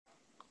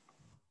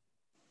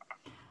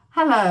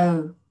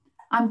Hello,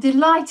 I'm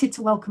delighted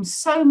to welcome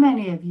so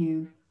many of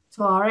you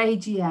to our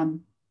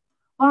AGM.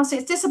 Whilst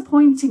it's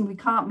disappointing we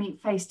can't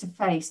meet face to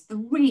face, the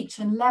reach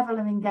and level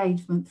of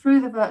engagement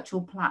through the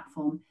virtual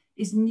platform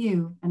is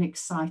new and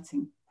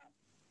exciting.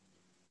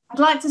 I'd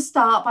like to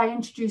start by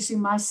introducing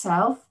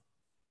myself.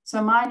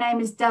 So my name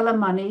is Della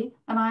Money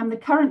and I am the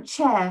current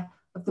chair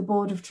of the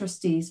Board of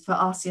Trustees for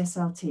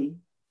RCSLT.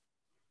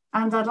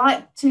 And I'd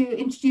like to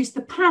introduce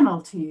the panel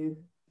to you.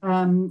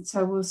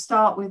 So we'll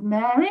start with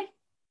Mary.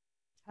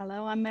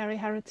 Hello, I'm Mary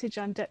Heritage,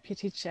 I'm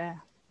Deputy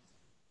Chair.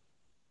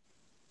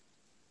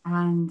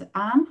 And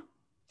Anne.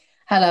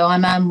 Hello,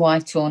 I'm Anne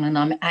Whitehorn and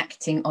I'm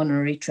Acting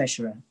Honorary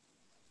Treasurer.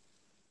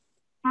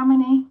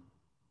 Kamini.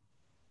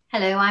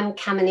 Hello, I'm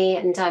Kamini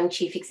and I'm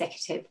Chief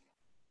Executive.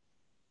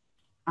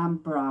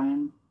 And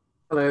Brian.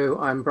 Hello,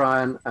 I'm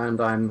Brian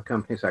and I'm the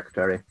Company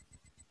Secretary.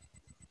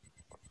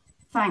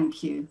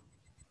 Thank you.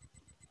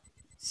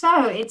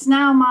 So it's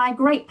now my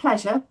great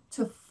pleasure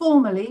to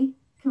formally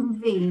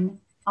convene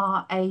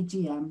our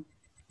AGM.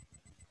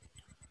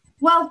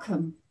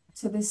 Welcome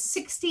to the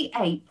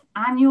 68th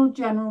Annual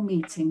General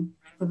Meeting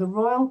for the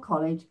Royal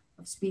College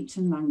of Speech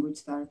and Language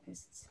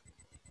Therapists.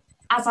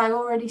 As I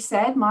already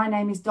said, my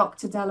name is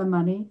Dr Della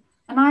Money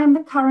and I am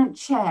the current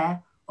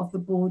chair of the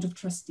Board of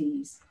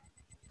Trustees.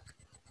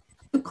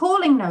 The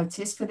calling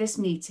notice for this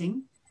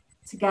meeting,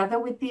 together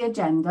with the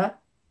agenda,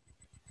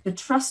 the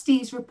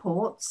trustees'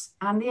 reports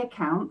and the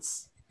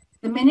accounts,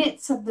 the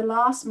minutes of the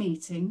last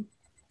meeting,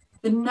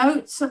 the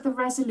notes of the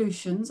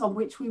resolutions on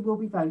which we will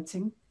be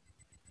voting,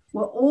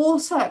 were all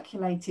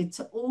circulated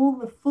to all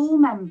the full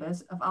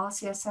members of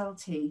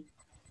RCSLT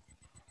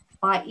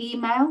by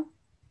email,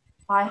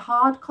 by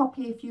hard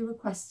copy if you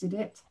requested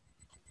it,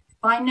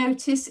 by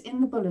notice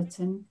in the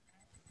bulletin,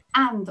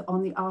 and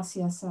on the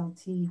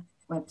RCSLT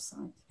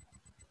website.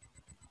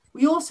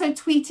 We also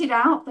tweeted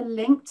out the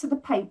link to the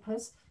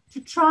papers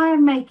to try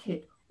and make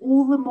it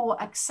all the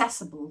more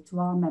accessible to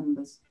our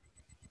members.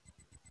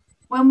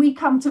 When we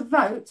come to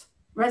vote,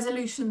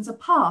 resolutions are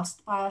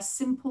passed by a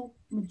simple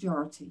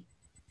majority.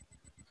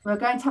 We're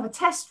going to have a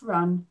test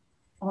run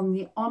on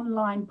the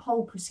online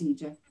poll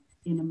procedure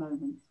in a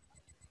moment.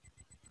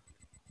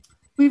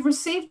 We've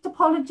received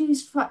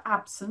apologies for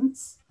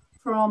absence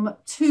from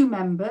 2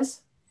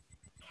 members,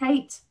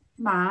 Kate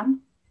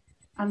Mann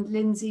and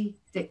Lindsay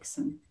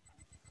Dixon.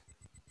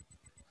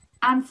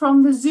 And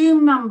from the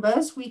Zoom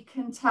numbers, we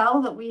can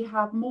tell that we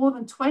have more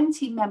than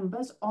 20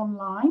 members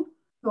online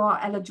who are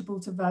eligible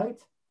to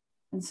vote.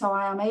 And so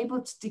I am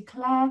able to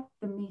declare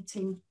the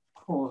meeting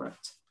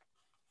quorate.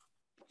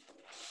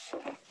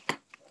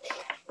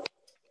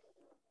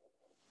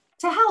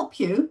 To help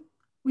you,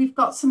 we've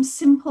got some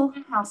simple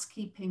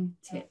housekeeping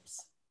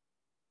tips.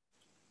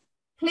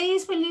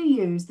 Please will you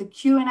use the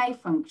Q&A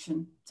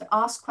function to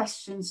ask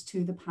questions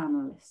to the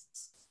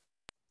panelists.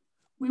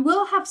 We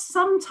will have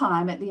some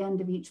time at the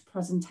end of each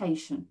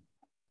presentation,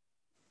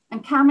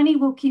 and Kamini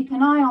will keep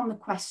an eye on the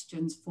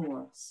questions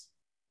for us.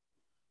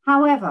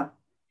 However,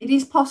 it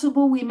is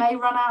possible we may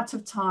run out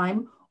of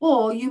time,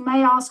 or you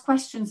may ask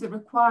questions that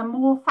require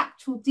more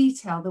factual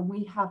detail than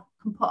we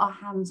can put our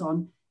hands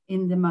on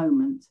in the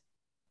moment.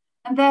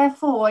 And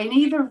therefore, in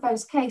either of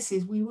those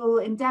cases, we will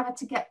endeavour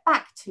to get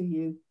back to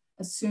you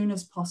as soon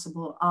as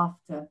possible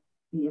after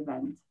the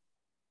event.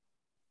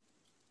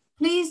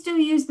 Please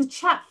do use the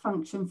chat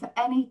function for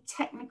any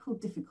technical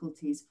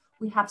difficulties.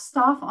 We have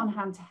staff on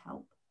hand to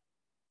help.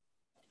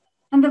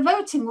 And the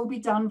voting will be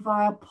done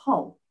via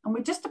poll. And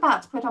we're just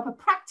about to put up a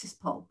practice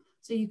poll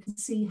so you can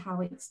see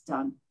how it's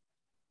done.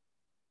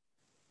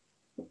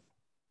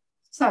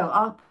 So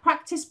our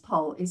practice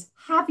poll is,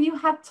 have you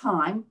had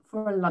time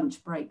for a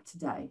lunch break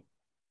today?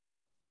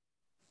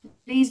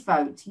 Please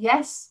vote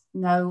yes,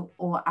 no,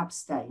 or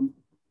abstain.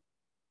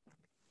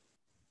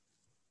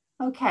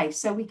 Okay,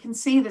 so we can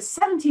see that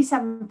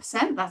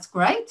 77%, that's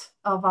great,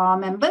 of our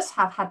members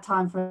have had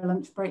time for a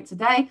lunch break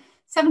today.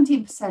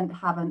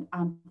 17% haven't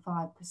and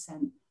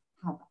 5%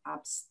 have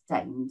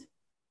abstained.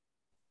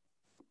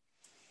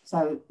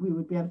 So we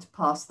would be able to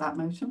pass that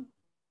motion.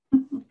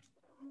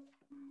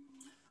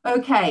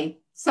 Okay,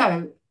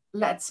 so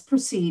let's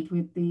proceed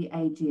with the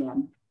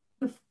AGM.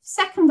 The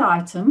second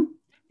item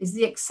is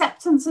the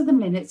acceptance of the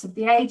minutes of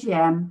the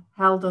AGM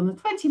held on the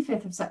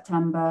 25th of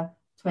September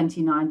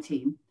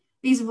 2019.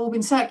 These have all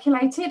been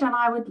circulated and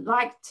I would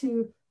like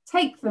to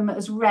take them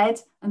as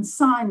read and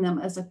sign them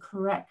as a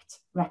correct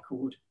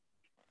record.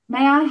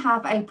 May I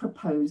have a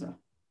proposer?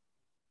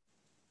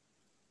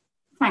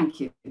 Thank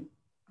you.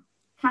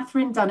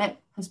 Catherine Dunnett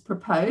has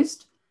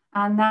proposed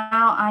and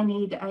now I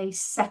need a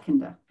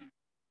seconder.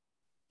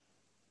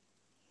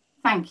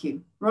 Thank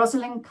you.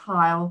 Rosalind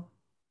Kyle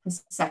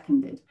has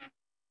seconded.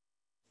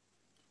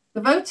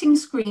 The voting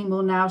screen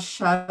will now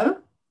show,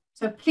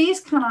 so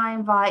please can I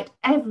invite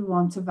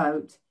everyone to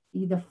vote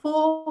either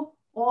for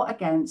or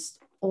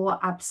against or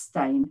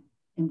abstain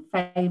in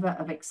favour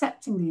of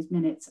accepting these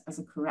minutes as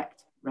a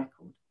correct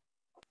record.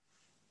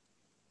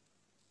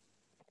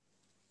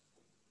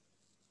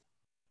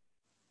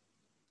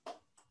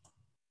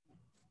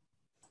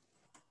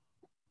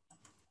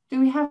 Do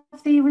we have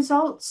the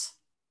results?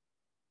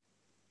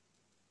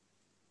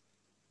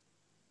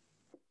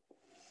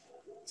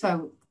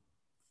 So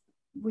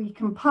we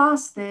can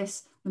pass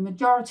this, the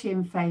majority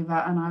in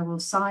favour, and I will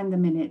sign the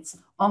minutes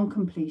on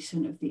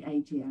completion of the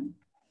AGM.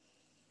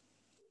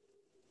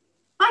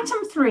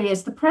 Item 3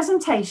 is the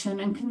presentation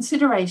and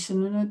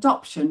consideration and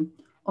adoption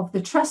of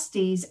the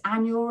Trustees'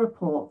 annual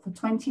report for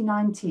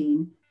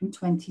 2019 and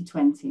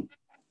 2020.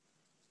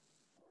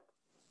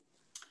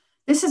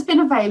 This has been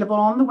available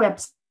on the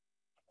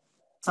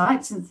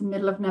website since the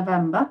middle of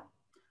November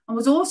and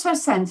was also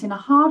sent in a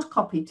hard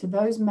copy to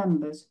those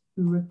members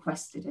who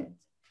requested it.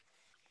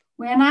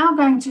 We are now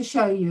going to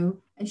show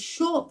you a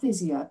short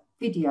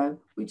video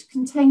which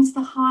contains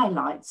the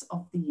highlights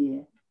of the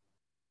year.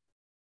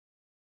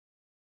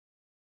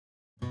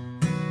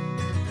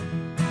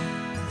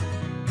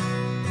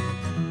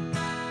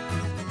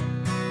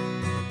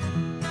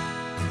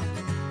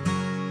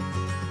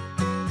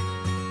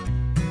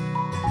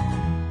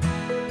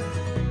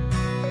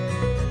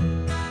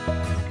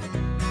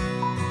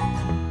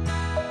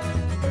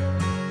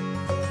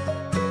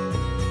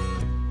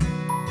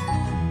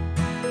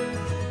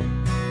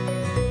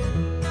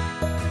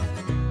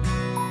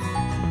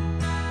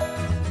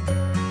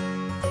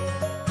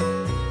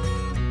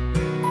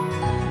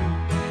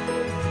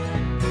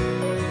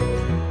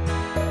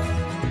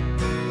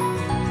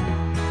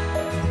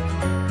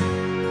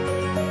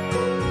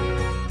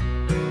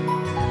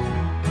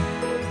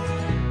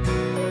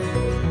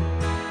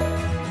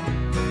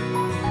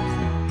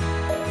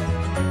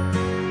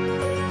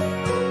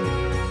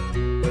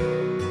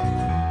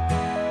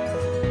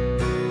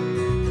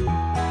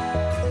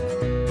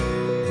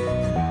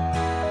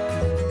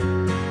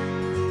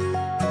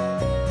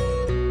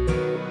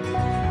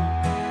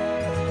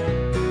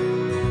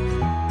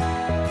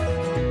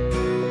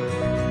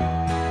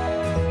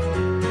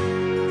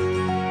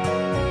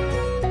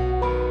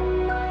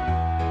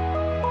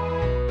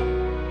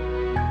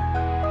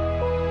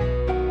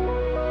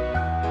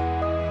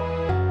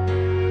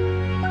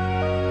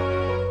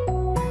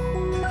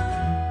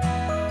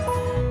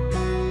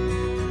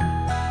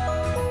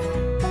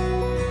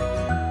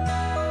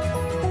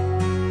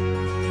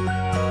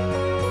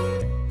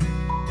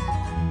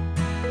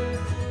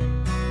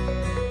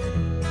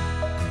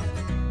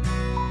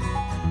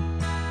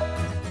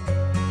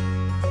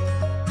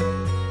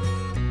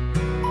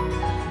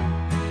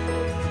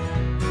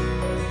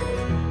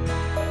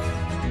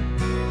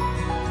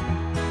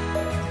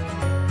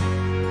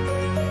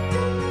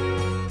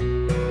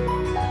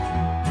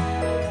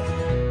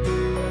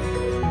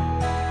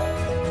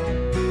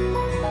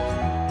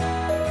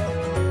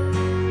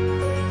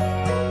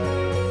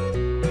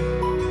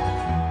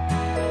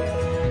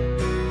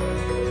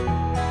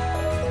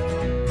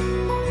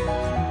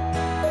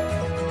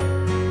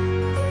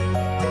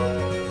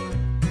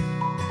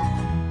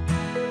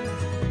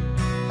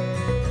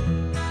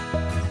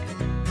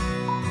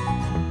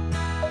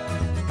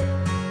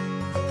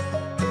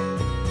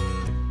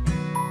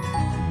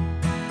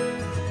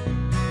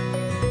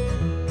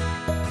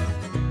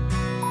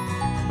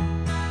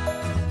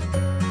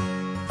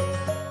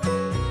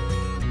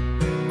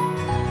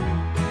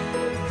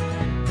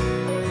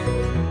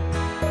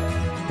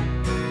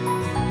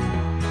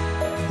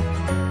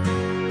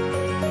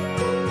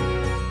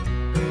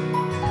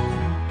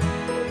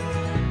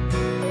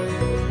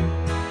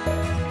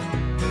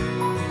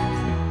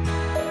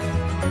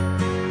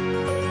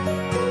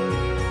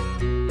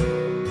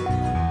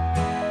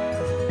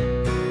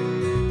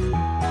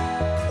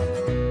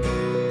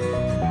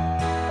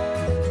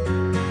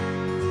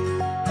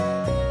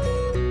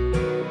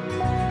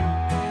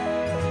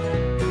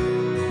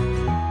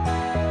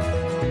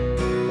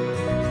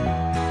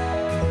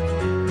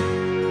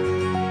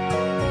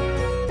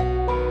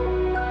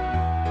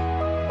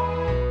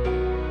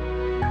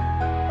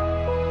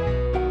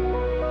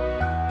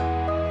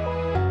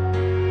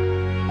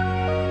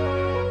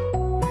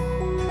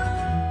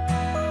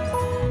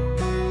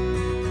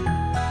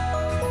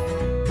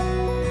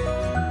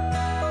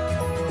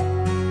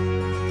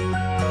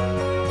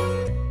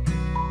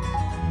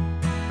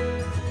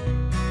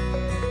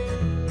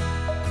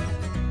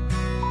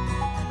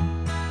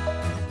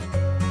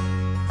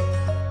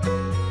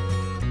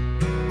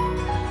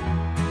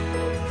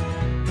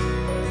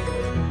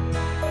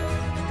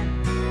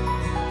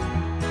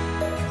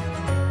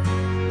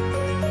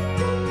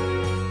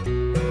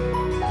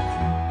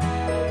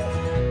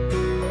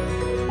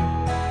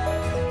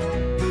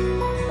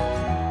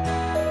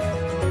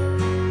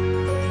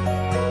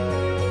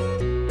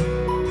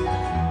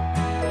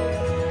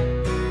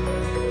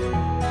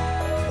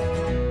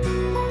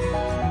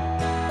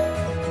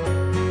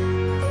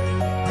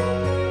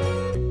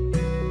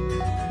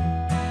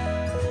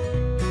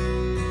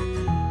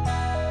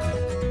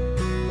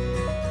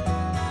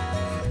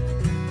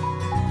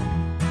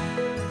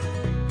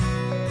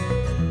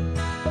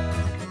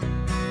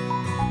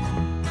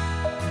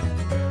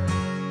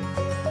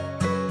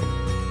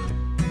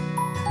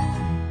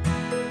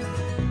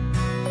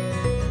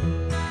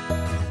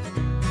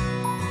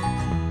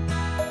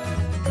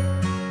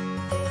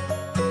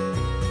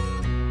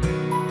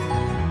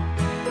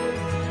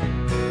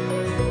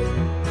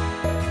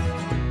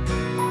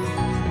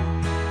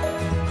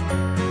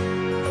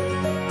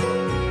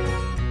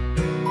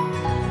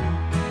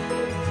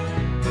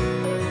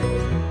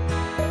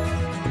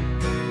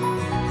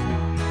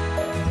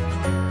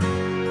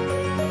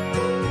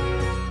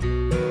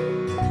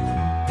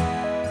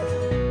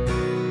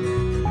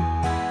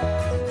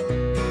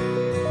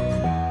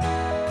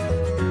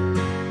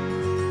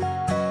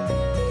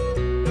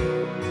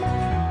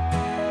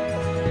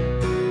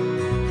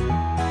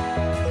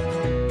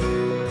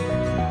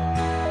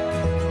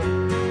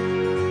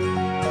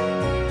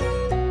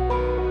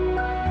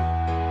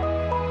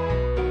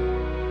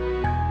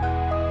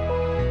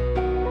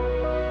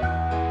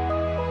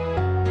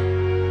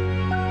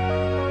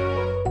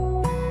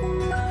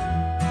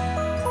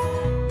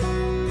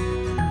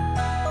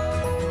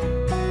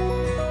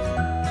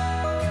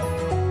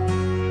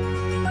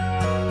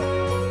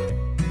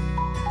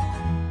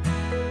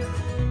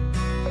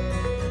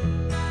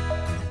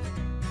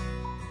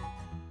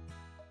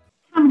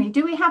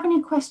 do we have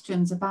any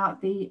questions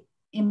about the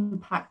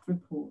impact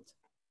report?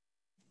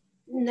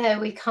 No,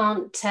 we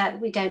can't.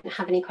 We don't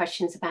have any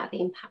questions about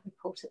the impact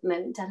report at the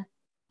moment, Della.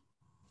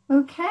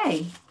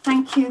 Okay,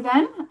 thank you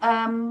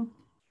then.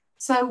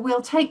 So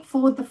we'll take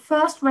forward the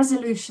first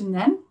resolution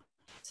then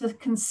to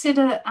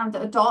consider and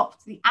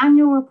adopt the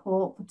annual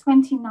report for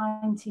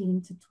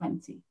 2019 to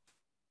 20.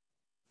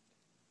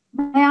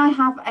 May I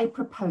have a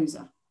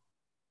proposer?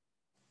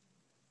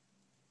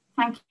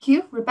 Thank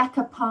you,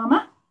 Rebecca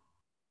Palmer.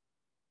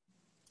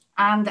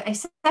 And a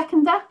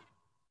seconder?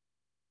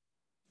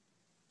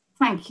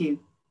 Thank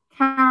you,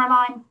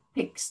 Caroline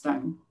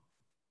Pickstone.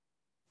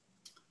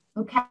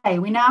 Okay,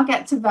 we now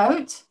get to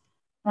vote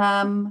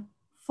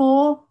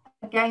for,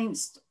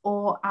 against,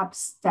 or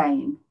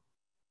abstain.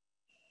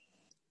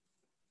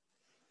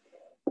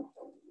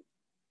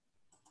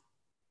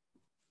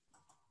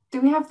 Do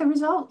we have the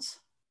results?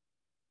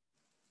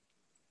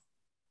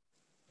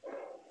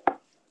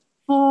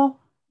 For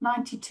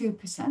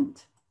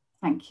 92%.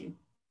 Thank you.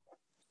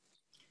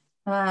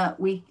 The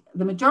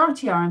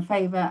majority are in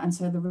favour, and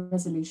so the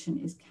resolution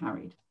is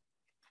carried.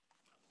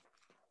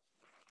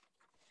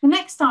 The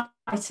next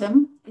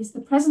item is the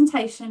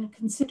presentation,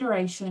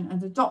 consideration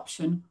and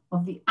adoption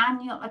of the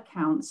annual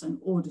accounts and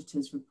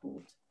auditors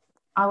report.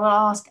 I will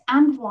ask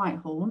Anne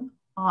Whitehorn,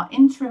 our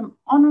interim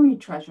Honorary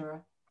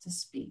Treasurer, to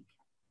speak.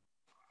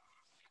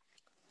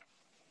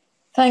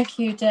 Thank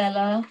you,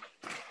 Della.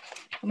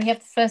 Can we have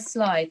the first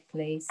slide,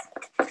 please?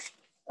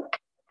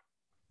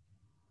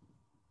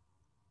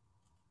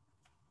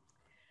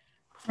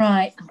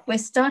 Right, we're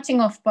starting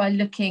off by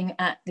looking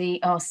at the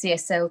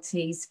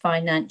RCSLT's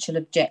financial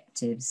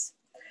objectives.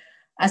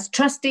 As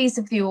trustees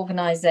of the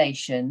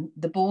organisation,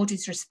 the board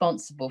is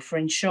responsible for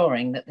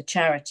ensuring that the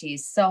charity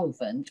is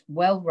solvent,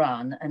 well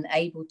run and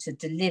able to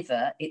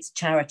deliver its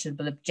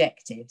charitable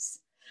objectives.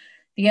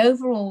 The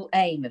overall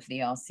aim of the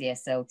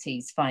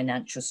RCSLT's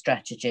financial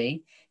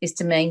strategy is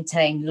to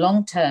maintain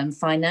long-term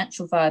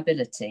financial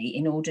viability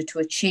in order to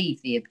achieve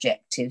the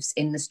objectives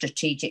in the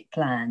strategic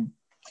plan.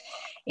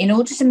 In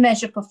order to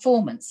measure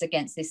performance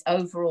against this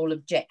overall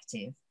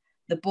objective,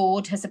 the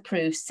board has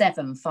approved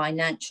 7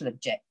 financial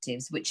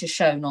objectives, which are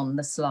shown on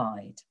the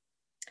slide.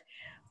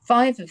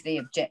 5 of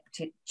the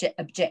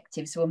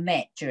objectives were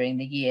met during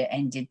the year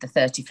ended the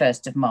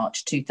 31st of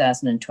March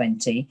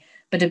 2020,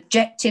 but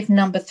objective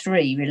number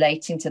 3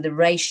 relating to the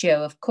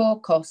ratio of core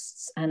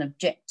costs and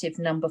objective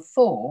number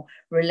 4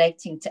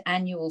 relating to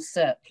annual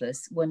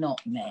surplus were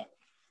not met.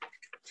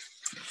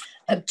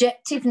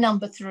 Objective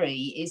number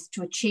 3 is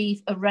to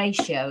achieve a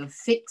ratio of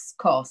fixed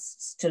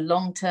costs to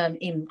long-term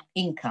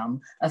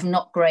income of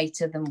not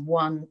greater than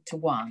 1 to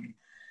 1.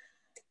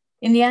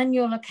 In the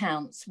annual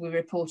accounts, we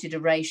reported a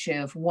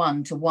ratio of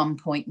 1 to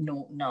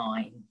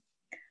 1.09.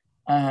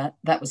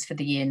 That was for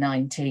the year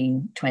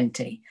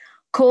 1920.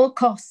 Core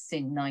costs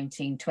in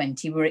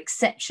 1920 were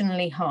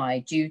exceptionally high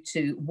due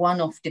to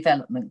one-off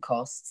development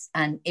costs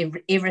and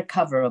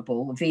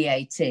irrecoverable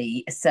VAT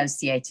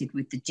associated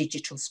with the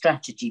digital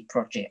strategy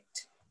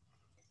project.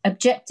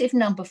 Objective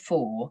number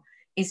 4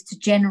 is to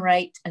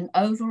generate an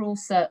overall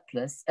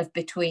surplus of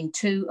between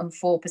 2 and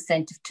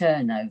 4% of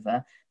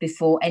turnover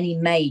before any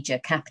major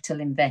capital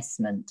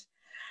investment.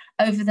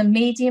 Over the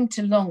medium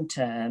to long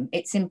term,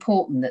 it's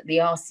important that the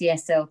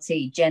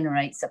RCSLT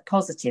generates a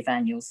positive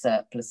annual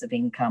surplus of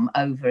income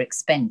over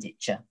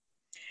expenditure.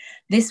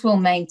 This will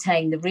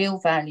maintain the real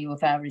value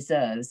of our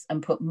reserves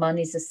and put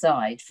monies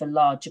aside for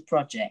larger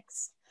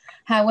projects.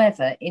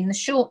 However, in the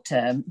short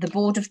term, the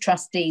Board of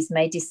Trustees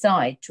may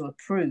decide to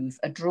approve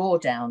a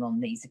drawdown on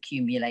these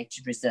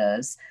accumulated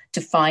reserves to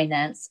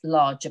finance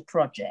larger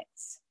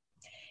projects.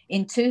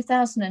 In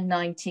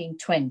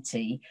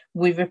 2019-20,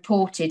 we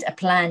reported a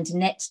planned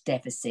net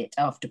deficit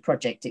after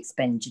project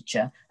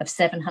expenditure of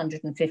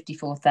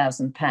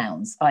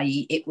 £754,000,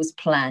 i.e. it was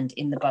planned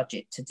in the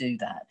budget to do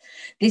that.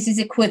 This is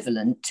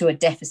equivalent to a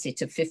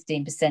deficit of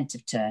 15%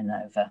 of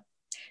turnover.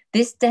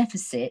 This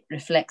deficit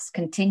reflects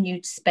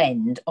continued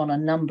spend on a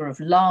number of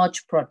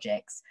large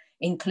projects,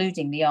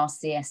 including the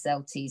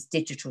RCSLT's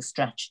digital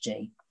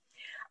strategy.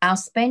 Our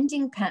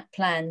spending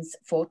plans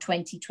for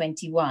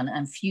 2021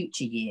 and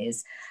future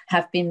years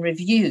have been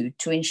reviewed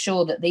to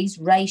ensure that these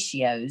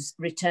ratios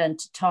return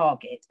to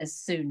target as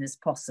soon as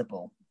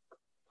possible.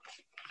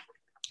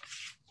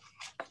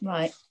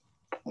 Right,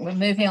 we're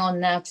moving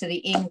on now to the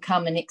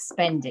income and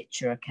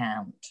expenditure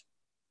account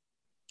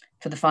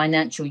for the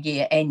financial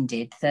year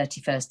ended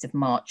 31st of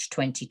March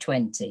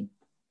 2020.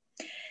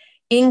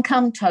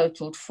 Income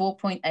totalled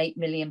 £4.8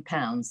 million.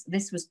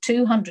 This was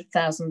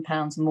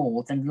 £200,000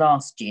 more than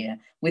last year,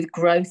 with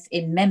growth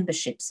in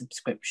membership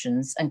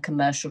subscriptions and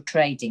commercial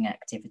trading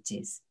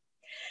activities.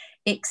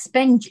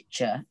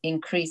 Expenditure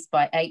increased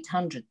by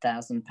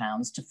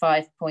 £800,000 to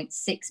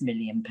 £5.6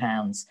 million,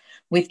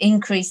 with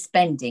increased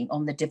spending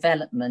on the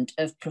development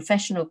of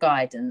professional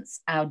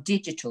guidance, our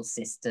digital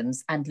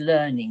systems and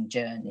learning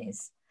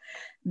journeys.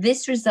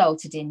 This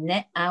resulted in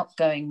net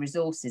outgoing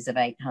resources of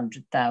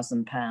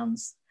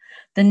 £800,000.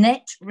 The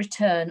net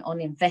return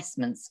on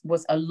investments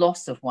was a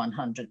loss of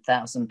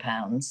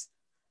 £100,000.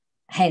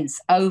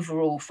 Hence,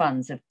 overall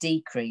funds have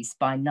decreased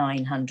by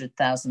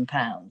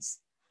 £900,000.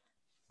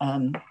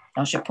 I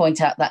should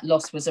point out that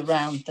loss was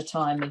around the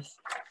time of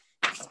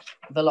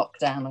the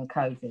lockdown and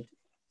COVID.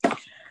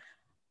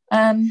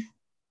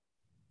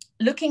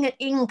 Looking at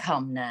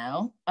income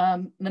now,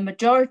 the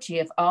majority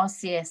of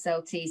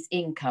RCSLT's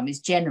income is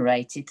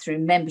generated through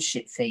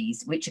membership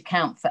fees, which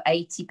account for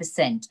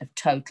 80% of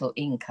total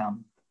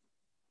income.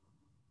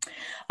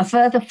 A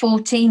further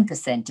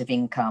 14% of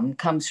income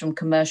comes from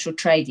commercial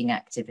trading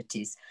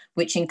activities,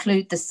 which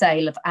include the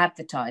sale of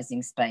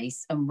advertising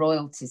space and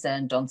royalties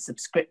earned on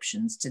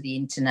subscriptions to the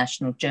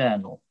International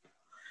Journal.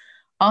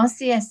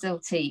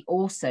 RCSLT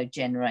also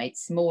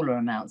generates smaller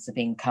amounts of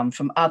income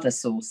from other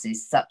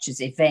sources, such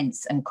as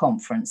events and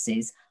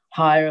conferences,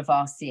 hire of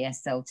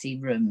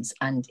RCSLT rooms,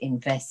 and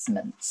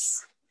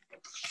investments.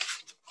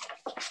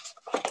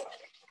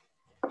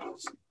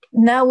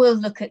 Now we'll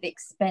look at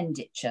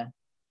expenditure.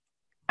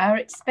 Our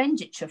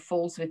expenditure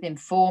falls within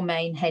four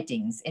main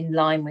headings in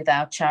line with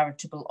our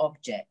charitable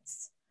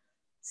objects.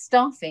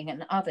 Staffing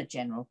and other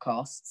general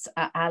costs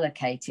are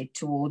allocated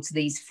towards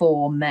these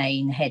four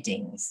main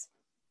headings.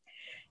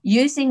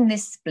 Using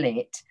this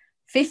split,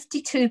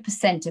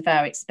 52% of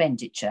our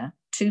expenditure,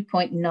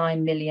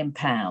 £2.9 million,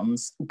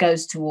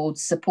 goes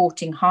towards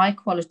supporting high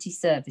quality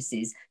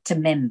services to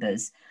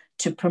members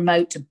to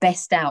promote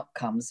best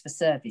outcomes for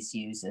service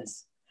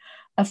users.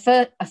 A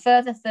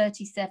further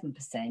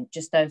 37%,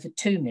 just over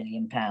 £2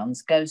 million,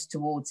 goes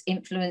towards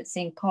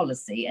influencing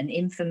policy and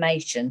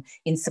information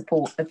in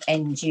support of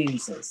end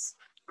users.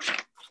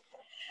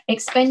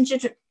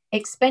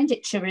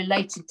 Expenditure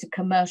related to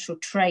commercial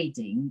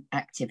trading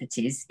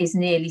activities is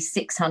nearly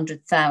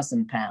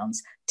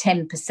 £600,000,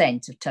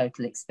 10% of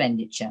total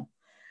expenditure.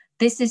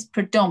 This is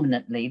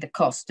predominantly the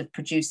cost of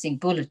producing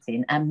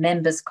bulletin and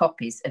members'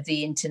 copies of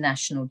the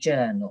International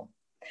Journal.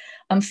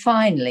 And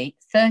finally,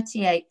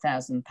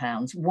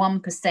 £38,000,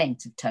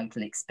 1% of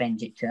total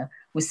expenditure,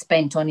 was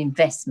spent on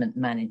investment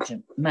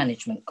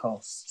management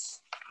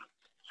costs.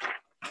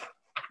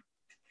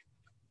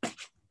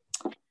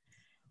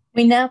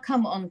 We now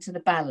come on to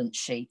the balance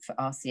sheet for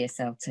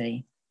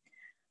RCSLT.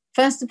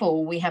 First of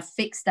all, we have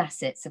fixed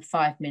assets of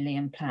 £5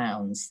 million.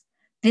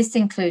 This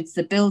includes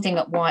the building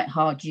at White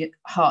Hart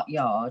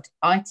Yard,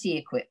 IT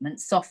equipment,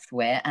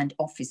 software and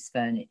office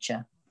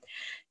furniture.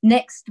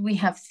 Next, we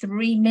have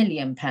 £3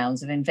 million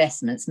of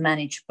investments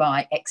managed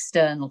by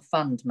external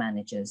fund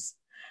managers.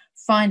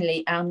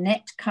 Finally, our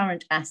net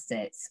current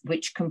assets,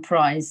 which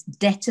comprise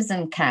debtors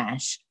and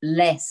cash,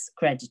 less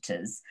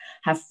creditors,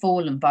 have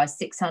fallen by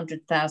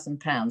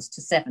 £600,000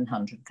 to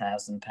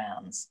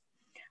 £700,000.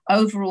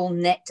 Overall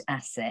net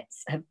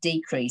assets have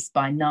decreased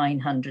by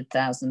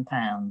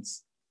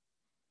 £900,000.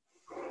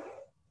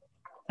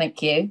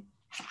 Thank you.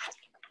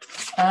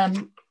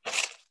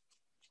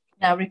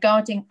 Now,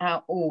 regarding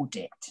our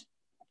audit,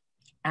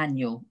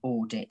 annual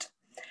audit,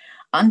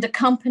 under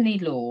company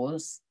law,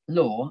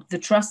 the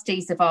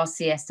trustees of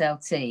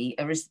RCSLT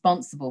are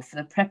responsible for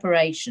the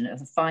preparation of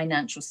the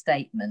financial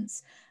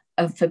statements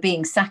and for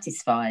being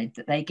satisfied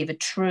that they give a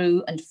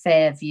true and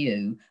fair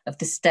view of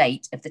the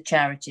state of the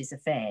charity's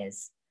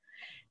affairs.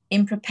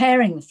 In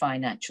preparing the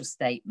financial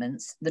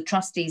statements, the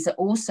trustees are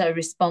also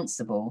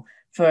responsible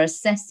for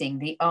assessing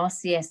the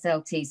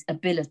RCSLT's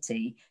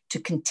ability to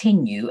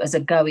continue as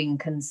a going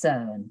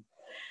concern.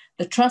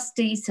 The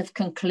trustees have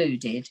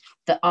concluded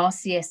that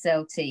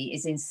RCSLT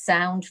is in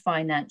sound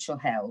financial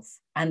health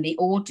and the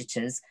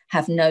auditors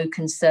have no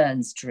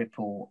concerns to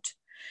report.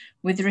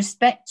 With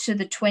respect to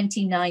the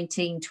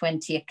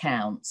 2019-20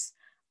 accounts,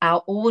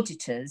 our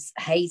auditors,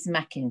 Hayes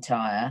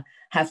McIntyre,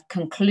 have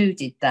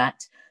concluded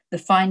that the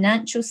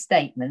financial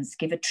statements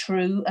give a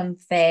true and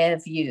fair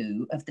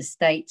view of the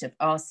state of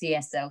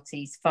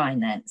RCSLT's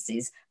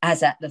finances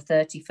as at the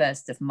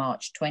 31st of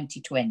March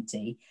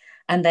 2020,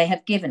 and they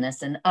have given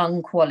us an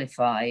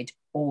unqualified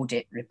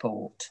audit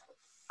report.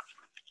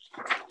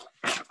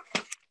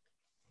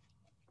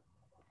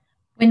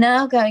 We're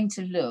now going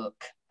to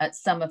look at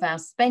some of our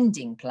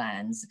spending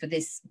plans for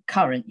this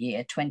current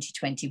year,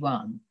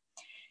 2021.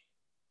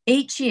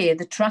 Each year,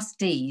 the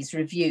trustees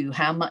review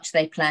how much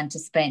they plan to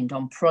spend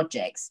on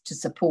projects to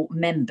support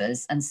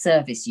members and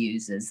service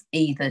users,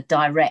 either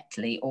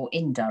directly or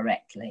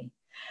indirectly.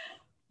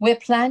 We're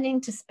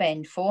planning to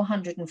spend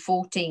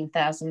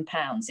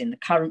 £414,000 in the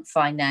current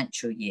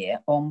financial year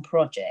on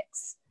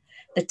projects.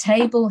 The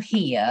table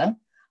here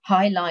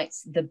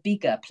highlights the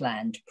bigger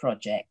planned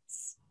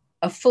projects.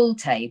 A full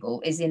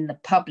table is in the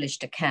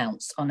published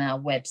accounts on our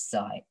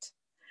website.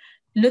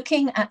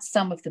 Looking at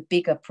some of the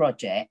bigger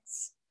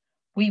projects,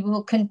 we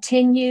will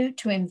continue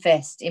to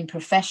invest in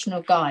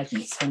professional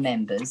guidance for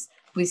members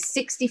with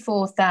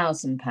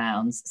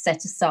 £64,000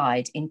 set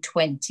aside in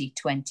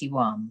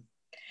 2021.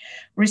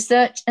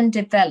 Research and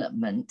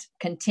development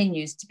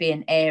continues to be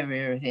an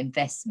area of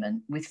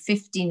investment with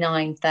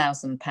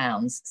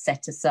 £59,000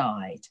 set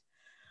aside.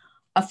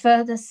 A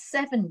further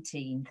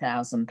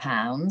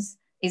 £17,000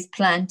 is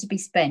planned to be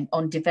spent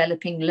on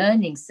developing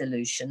learning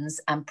solutions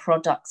and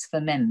products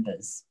for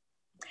members.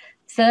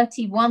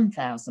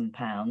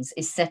 £31,000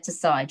 is set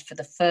aside for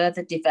the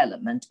further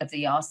development of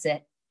the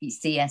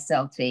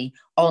RCSLT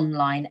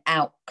online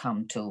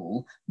outcome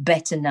tool,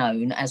 better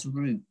known as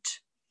ROOT.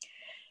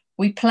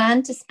 We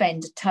plan to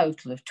spend a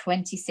total of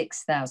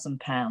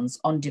 £26,000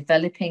 on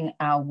developing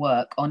our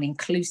work on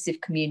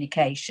inclusive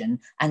communication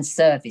and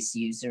service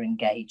user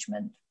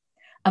engagement.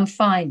 And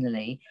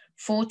finally,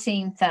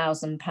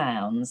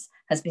 £14,000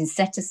 has been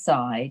set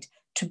aside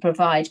to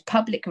provide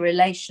public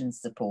relations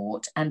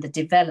support and the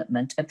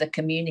development of the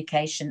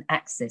communication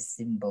access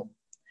symbol.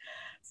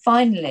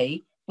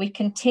 Finally, we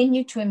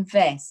continue to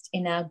invest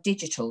in our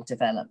digital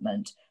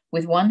development,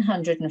 with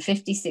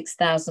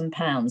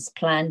 £156,000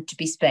 planned to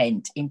be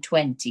spent in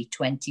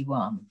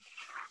 2021.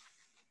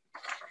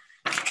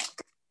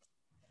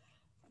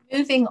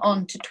 Moving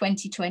on to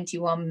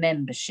 2021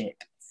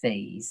 membership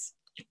fees.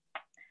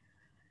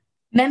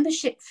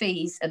 Membership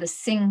fees are the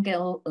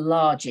single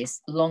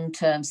largest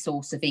long-term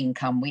source of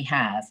income we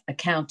have,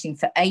 accounting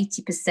for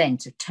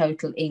 80% of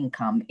total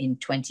income in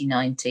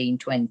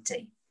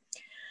 2019-20.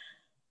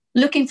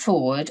 Looking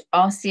forward,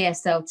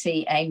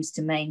 RCSLT aims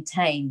to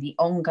maintain the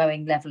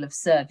ongoing level of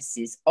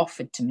services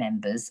offered to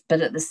members,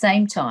 but at the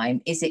same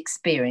time is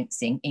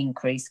experiencing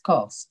increased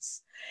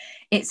costs.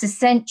 It's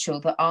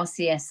essential that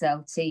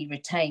RCSLT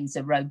retains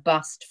a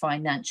robust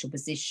financial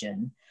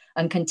position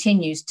and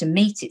continues to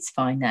meet its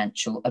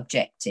financial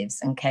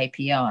objectives and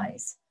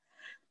KPIs.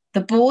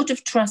 The Board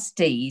of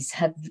Trustees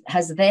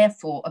has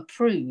therefore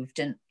approved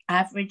an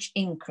average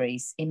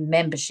increase in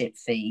membership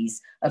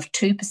fees of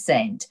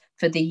 2%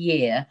 for the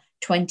year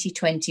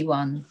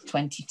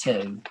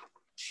 2021-22.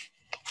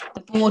 The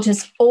board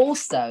has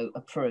also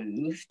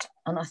approved,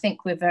 and I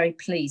think we're very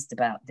pleased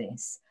about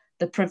this,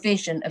 the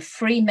provision of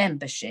free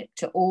membership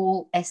to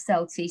all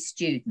SLT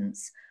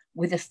students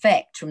with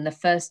effect from the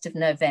 1st of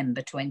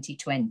November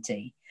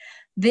 2020.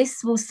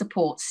 This will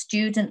support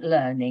student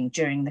learning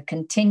during the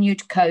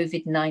continued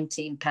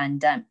COVID-19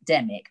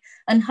 pandemic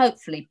and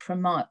hopefully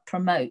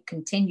promote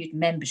continued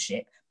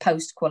membership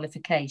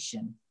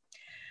post-qualification.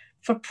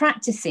 For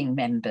practicing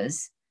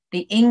members,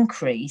 the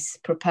increase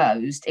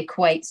proposed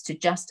equates to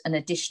just an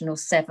additional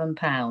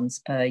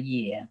 £7 per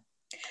year.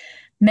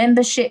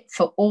 Membership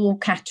for all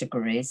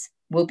categories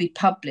will be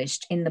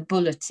published in the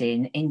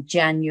bulletin in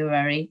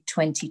January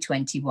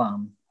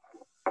 2021.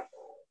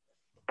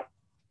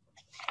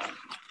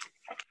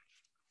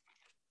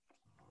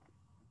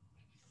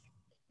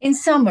 In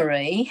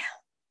summary,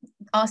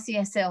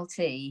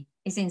 RCSLT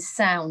is in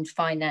sound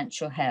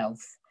financial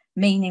health,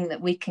 meaning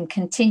that we can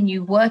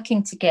continue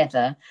working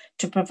together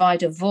to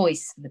provide a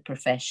voice for the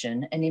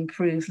profession and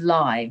improve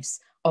lives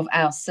of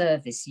our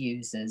service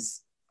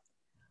users.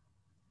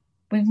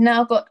 We've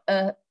now got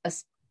a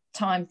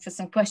time for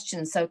some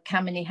questions. So,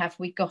 Kamini, have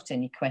we got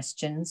any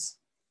questions?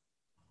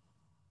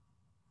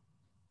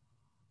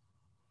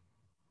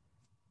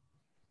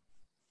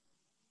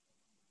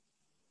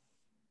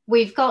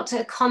 We've got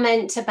a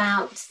comment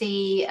about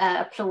the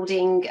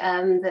applauding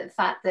the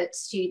fact that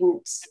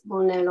students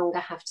will no longer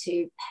have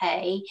to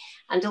pay,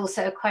 and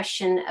also a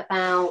question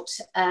about,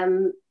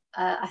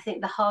 I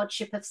think, the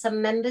hardship of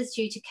some members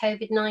due to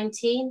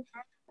COVID-19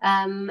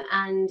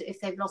 and if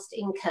they've lost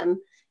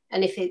income,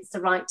 and if it's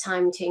the right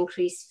time to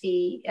increase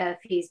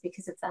fees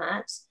because of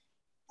that.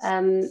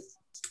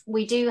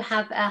 We do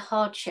have a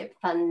hardship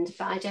fund,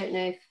 but I don't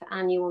know if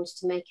Anne, you wanted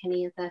to make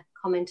any other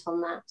comment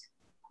on that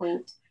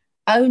point.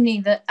 Only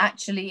that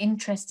actually,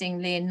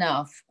 interestingly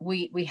enough,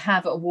 we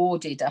have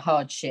awarded a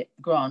hardship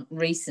grant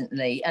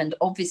recently, and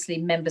obviously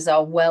members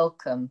are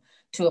welcome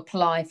to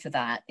apply for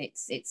that.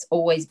 It's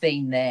always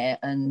been there,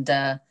 and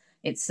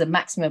it's a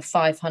maximum of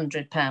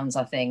 £500,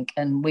 I think,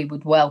 and we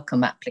would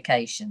welcome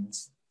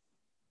applications.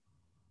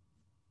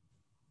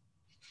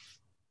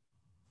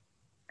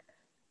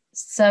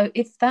 So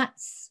if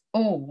that's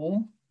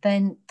all,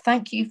 then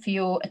thank you for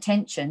your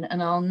attention,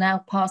 and I'll now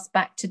pass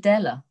back to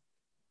Della.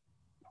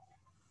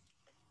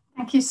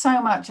 Thank you so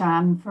much,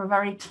 Anne, for a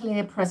very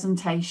clear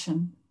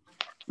presentation.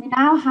 We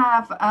now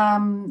have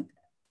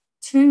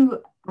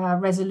two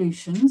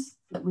resolutions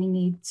that we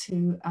need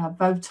to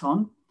vote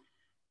on.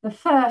 The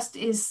first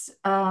is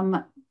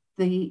to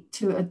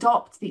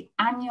adopt the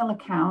annual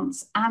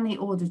accounts and the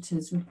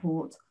auditor's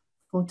report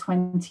for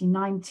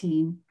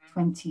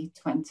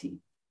 2019-2020.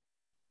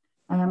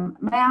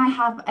 May I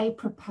have a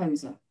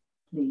proposer,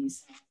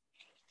 please?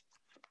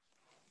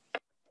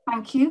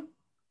 Thank you.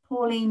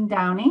 Pauline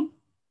Downey.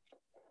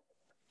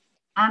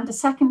 And a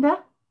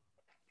seconder?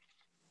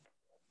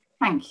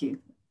 Thank you.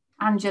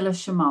 Angela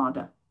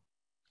Shamada.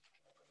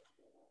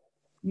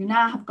 You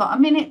now have got a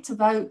minute to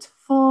vote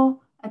for,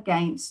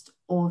 against,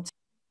 or to.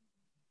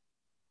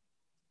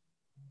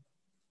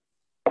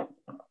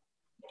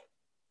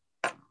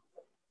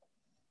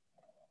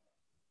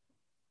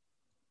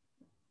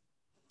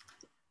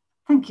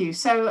 Thank you.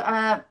 So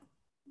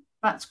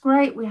that's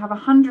great. We have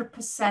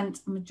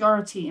 100%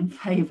 majority in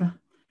favour.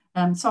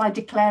 So I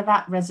declare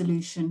that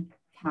resolution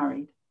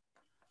carried.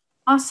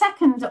 Our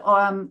second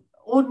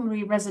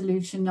ordinary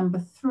resolution, number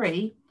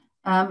 3,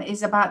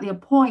 is about the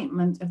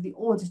appointment of the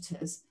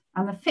auditors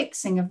and the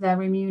fixing of their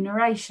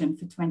remuneration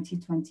for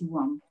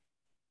 2021.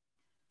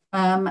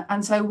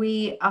 And so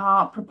we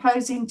are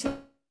proposing to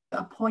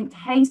appoint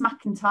Hayes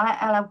McIntyre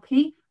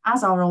LLP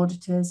as our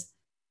auditors,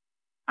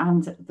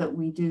 and that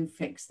we do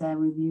fix their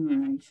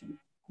remuneration.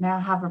 May I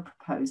have a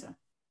proposer?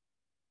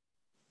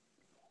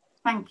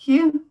 Thank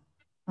you.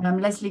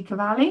 Leslie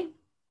Cavalli,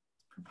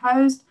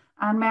 proposed.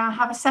 And may I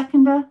have a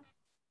seconder?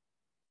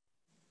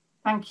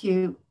 Thank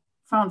you,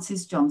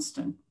 Francis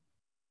Johnston.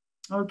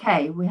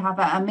 Okay, we have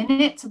a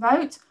minute to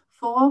vote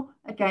for,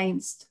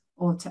 against,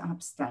 or to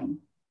abstain.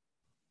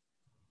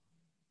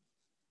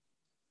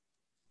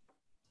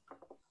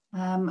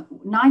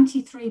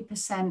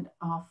 93%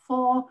 are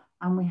for,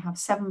 and we have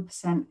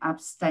 7%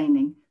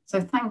 abstaining. So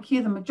thank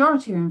you, the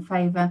majority are in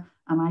favour,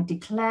 and I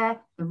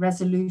declare the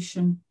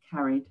resolution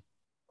carried.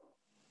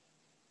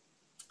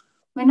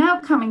 We're now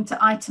coming to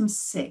item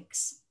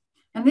 6,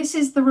 and this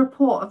is the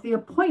report of the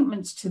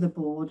appointments to the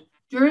board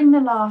during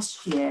the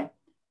last year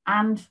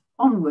and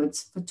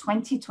onwards for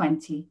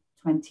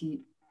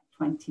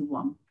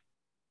 2020-2021.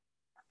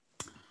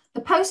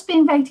 The posts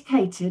being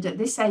vacated at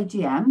this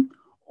AGM,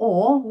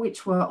 or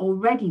which were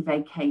already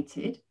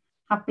vacated,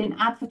 have been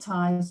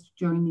advertised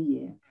during the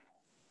year.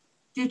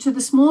 Due to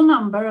the small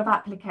number of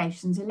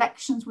applications,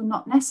 elections were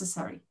not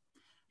necessary,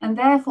 and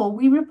therefore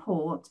we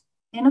report,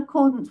 in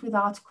accordance with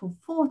Article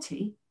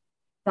 40,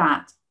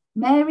 that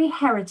Mary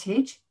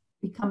Heritage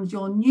becomes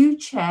your new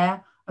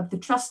chair of the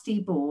trustee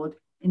board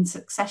in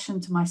succession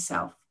to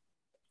myself.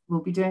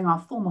 We'll be doing our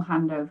formal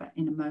handover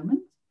in a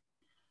moment.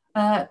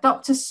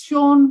 Dr.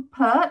 Sean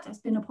Pert has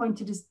been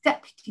appointed as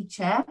deputy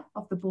chair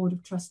of the Board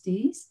of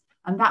Trustees,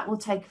 and that will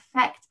take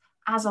effect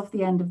as of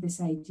the end of this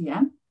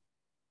AGM.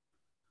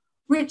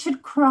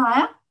 Richard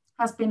Cryer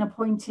has been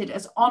appointed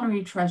as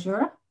honorary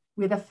treasurer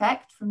with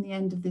effect from the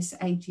end of this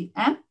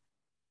AGM.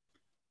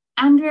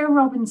 Andrea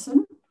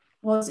Robinson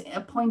was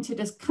appointed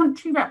as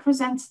country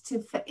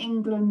representative for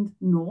England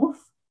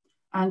North,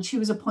 and she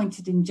was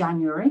appointed in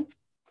January.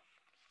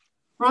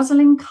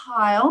 Rosalind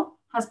Kyle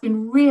has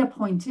been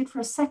reappointed for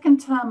a second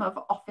term of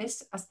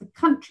office as the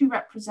country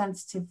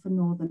representative for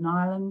Northern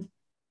Ireland.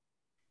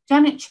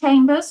 Janet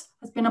Chambers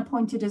has been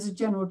appointed as a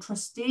general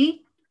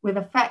trustee with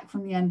effect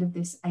from the end of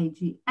this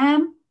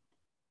AGM.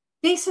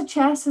 Lisa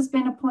Chess has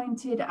been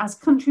appointed as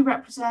country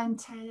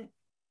representative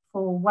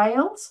for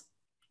Wales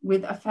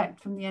with effect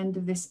from the end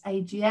of this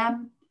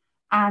AGM.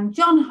 And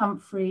John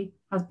Humphrey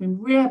has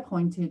been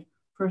reappointed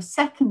for a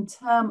second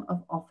term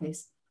of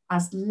office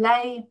as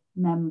lay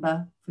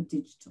member for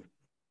digital.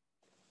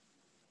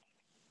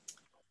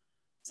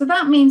 So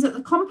that means that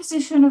the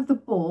composition of the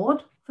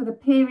board for the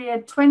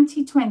period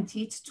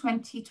 2020 to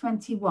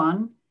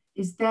 2021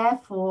 is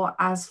therefore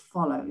as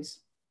follows.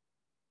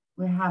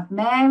 We have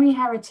Mary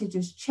Heritage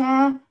as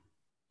chair,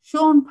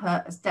 Sean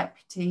Pert as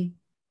deputy,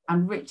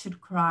 and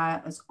Richard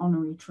Cryer as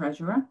honorary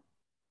treasurer.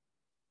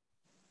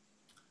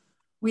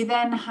 We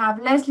then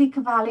have Leslie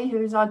Cavalli,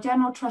 who is our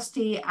general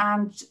trustee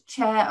and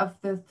chair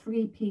of the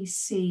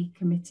 3PC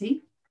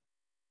committee.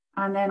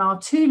 And then our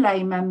two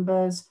lay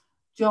members,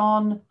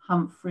 John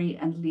Humphrey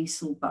and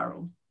Liesl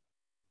Burrell.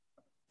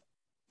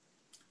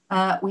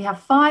 We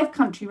have 5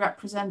 country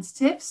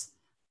representatives.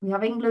 We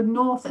have England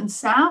North and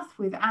South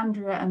with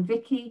Andrea and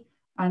Vicky,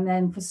 and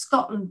then for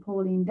Scotland,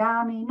 Pauline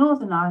Downey,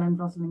 Northern Ireland,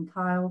 Rosalind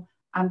Kyle,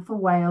 and for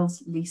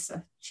Wales,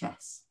 Lisa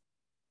Chess.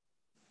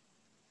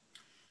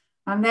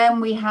 And then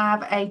we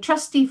have a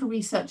trustee for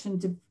research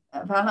and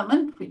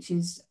development, which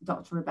is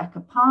Dr.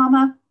 Rebecca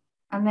Palmer.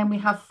 And then we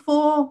have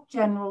 4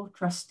 general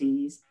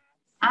trustees,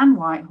 Anne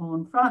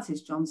Whitehorn,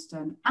 Francis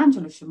Johnston,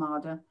 Angela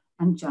Shimada,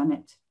 and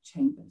Janet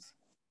Chambers.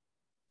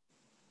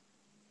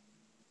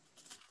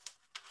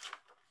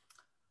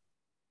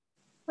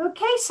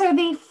 Okay, so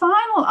the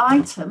final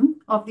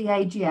item of the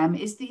AGM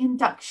is the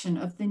induction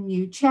of the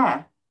new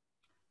chair.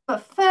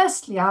 But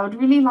firstly, I would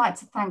really like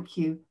to thank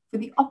you for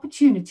the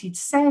opportunity to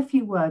say a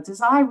few words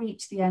as I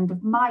reach the end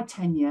of my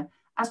tenure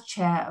as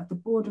chair of the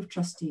Board of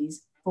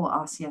Trustees for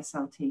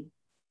RCSLT.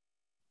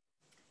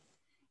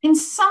 In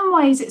some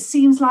ways, it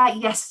seems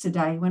like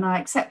yesterday when I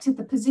accepted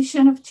the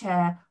position of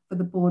chair for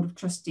the Board of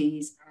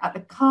Trustees at the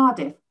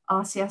Cardiff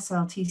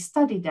RCSLT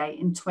study day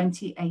in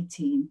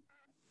 2018.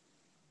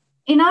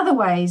 In other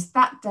ways,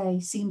 that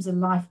day seems a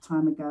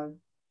lifetime ago,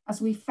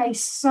 as we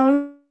face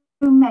so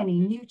many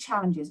new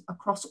challenges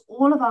across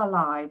all of our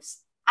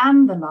lives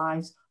and the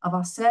lives of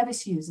our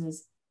service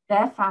users,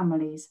 their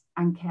families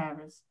and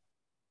carers.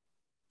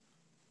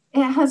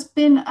 It has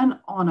been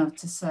an honour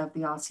to serve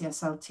the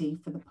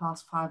RCSLT for the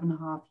past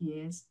 5.5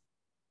 years,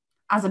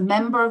 as a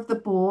member of the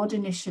board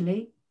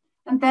initially,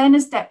 and then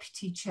as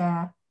deputy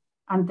chair,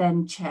 and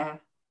then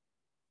chair.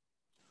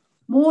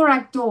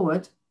 Morag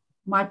Dorward,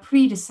 my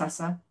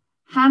predecessor,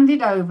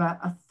 handed over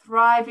a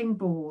thriving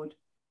board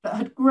that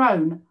had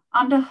grown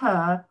under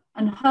her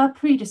and her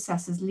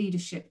predecessor's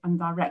leadership and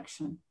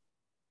direction.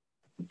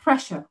 The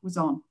pressure was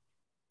on.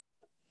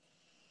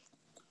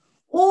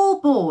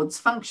 All boards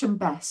function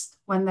best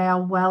when they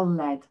are well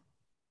led,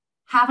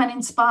 have an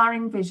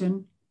inspiring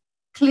vision,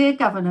 clear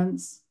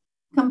governance,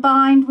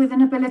 combined with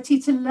an ability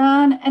to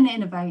learn and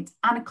innovate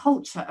and a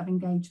culture of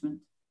engagement.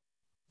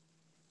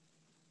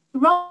 The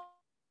role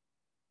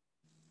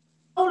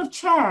of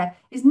chair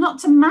is not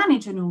to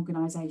manage an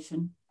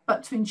organisation,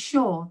 but to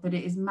ensure that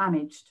it is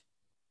managed.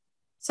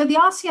 So the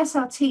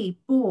RCSLT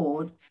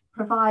board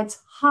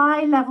provides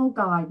high-level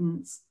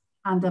guidance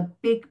and a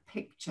big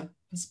picture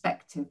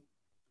perspective.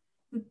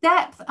 The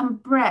depth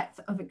and breadth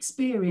of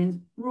experience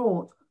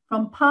brought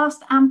from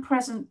past and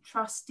present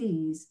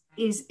trustees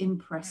is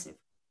impressive.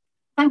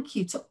 Thank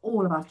you to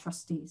all of our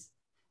trustees.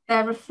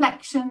 Their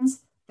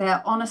reflections,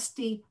 their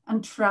honesty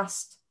and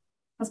trust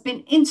has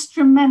been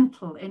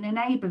instrumental in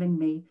enabling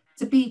me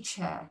to be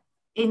chair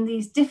in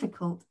these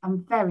difficult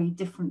and very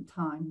different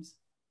times.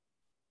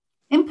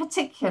 In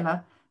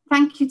particular,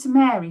 thank you to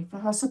Mary for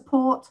her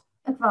support,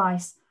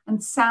 advice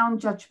and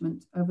sound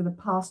judgment over the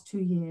past 2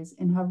 years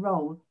in her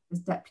role as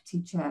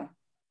Deputy Chair.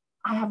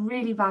 I have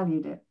really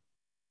valued it.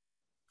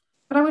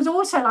 But I would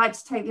also like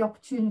to take the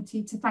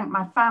opportunity to thank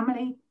my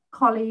family,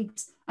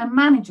 colleagues and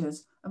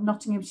managers of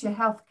Nottinghamshire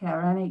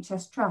Healthcare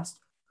NHS Trust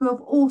who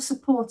have all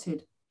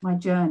supported my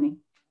journey.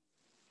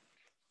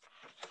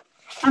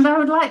 And I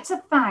would like to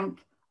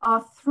thank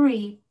our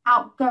 3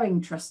 outgoing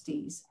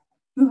trustees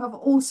who have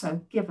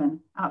also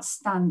given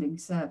outstanding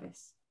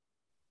service.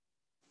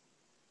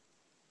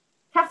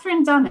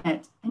 Catherine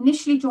Dunnett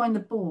initially joined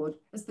the board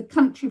as the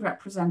country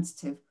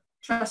representative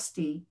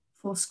trustee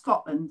for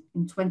Scotland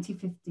in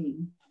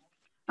 2015.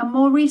 And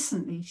more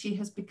recently, she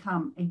has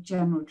become a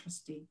general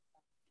trustee.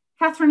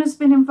 Catherine has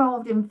been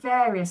involved in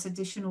various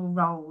additional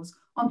roles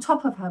on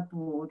top of her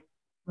board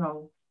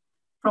role,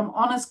 from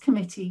honours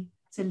committee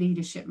to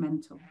leadership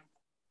mentor.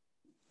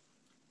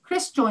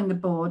 Chris joined the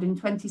board in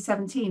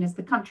 2017 as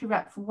the country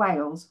rep for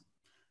Wales.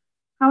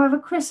 However,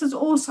 Chris has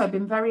also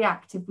been very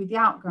active with the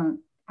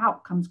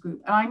Outcomes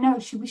Group, and I know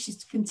she wishes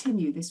to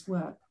continue this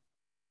work.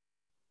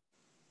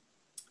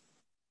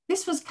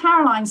 This was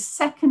Caroline's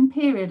second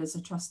period as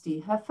a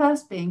trustee, her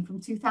first being from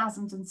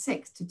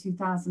 2006 to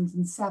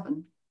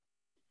 2007.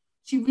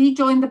 She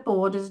rejoined the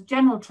board as a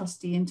general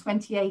trustee in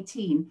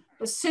 2018,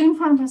 but soon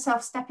found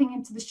herself stepping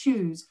into the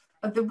shoes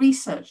of the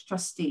research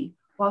trustee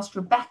whilst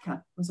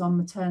Rebecca was on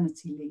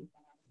maternity leave.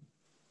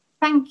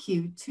 Thank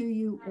you to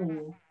you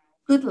all.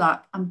 Good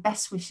luck and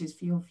best wishes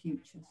for your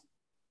futures.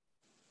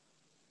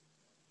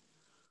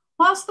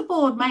 Whilst the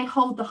board may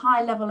hold the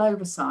high-level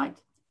oversight,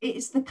 it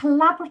is the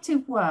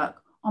collaborative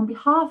work on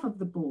behalf of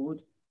the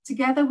board,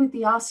 together with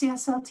the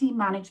RCSLT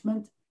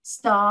management,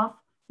 staff,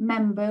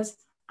 members,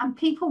 and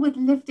people with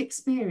lived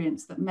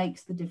experience that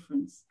makes the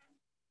difference.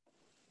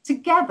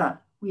 Together,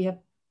 we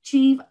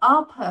achieve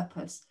our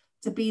purpose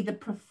to be the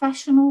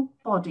professional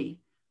body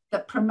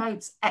that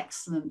promotes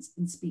excellence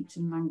in speech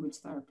and language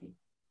therapy.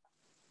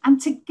 And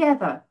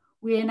together,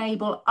 we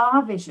enable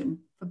our vision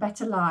for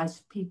better lives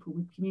for people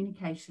with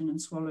communication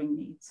and swallowing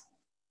needs.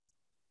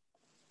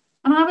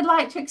 And I would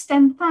like to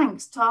extend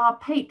thanks to our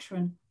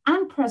patron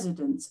and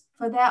presidents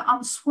for their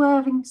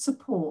unswerving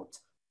support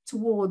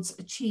towards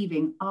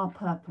achieving our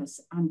purpose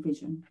and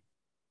vision.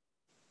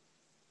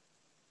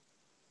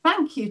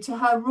 Thank you to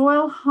Her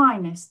Royal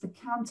Highness, the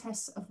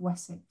Countess of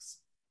Wessex,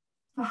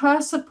 for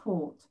her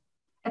support,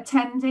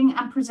 attending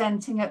and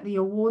presenting at the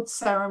awards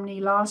ceremony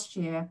last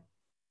year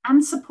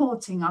and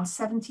supporting our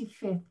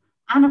 75th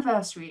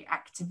anniversary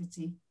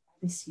activity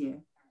this year.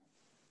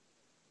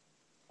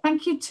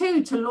 Thank you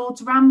too to Lord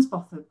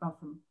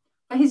Ramsbotham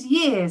for his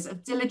years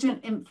of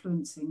diligent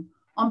influencing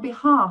on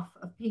behalf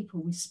of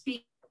people with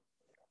speech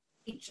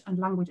and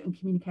language and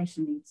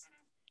communication needs.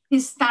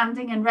 His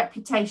standing and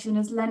reputation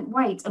has lent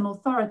weight and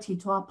authority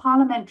to our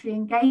parliamentary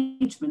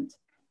engagement,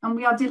 and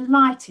we are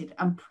delighted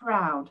and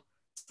proud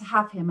to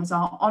have him as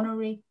our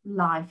Honorary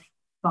Life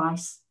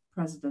Vice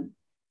President.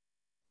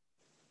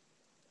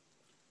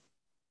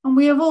 And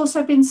we have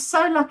also been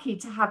so lucky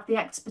to have the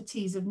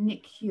expertise of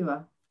Nick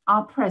Hewer,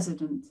 our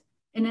President,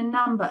 in a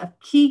number of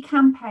key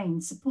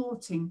campaigns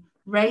supporting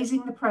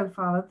raising the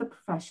profile of the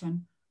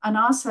profession and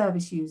our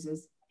service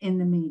users in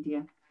the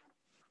media,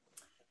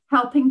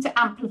 helping to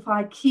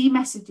amplify key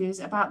messages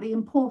about the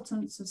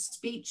importance of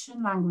speech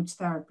and language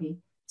therapy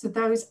to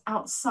those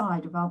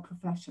outside of our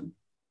profession.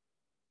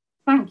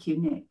 Thank you,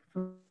 Nick,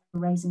 for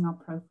raising our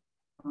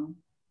profile.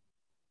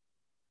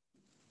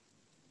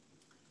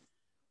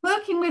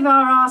 Working with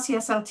our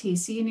RCSLT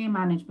senior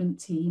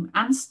management team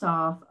and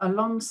staff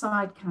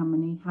alongside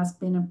Kamini has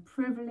been a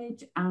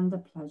privilege and a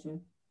pleasure.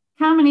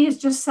 Kamini has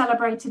just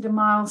celebrated a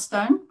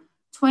milestone,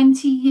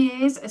 20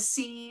 years as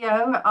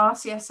CEO at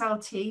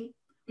RCSLT,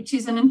 which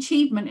is an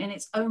achievement in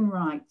its own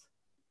right.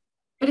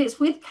 But it's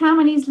with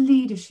Kamini's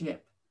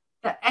leadership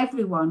that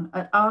everyone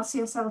at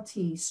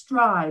RCSLT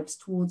strives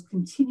towards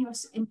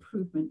continuous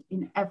improvement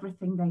in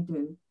everything they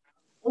do,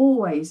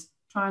 always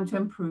trying to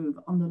improve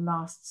on the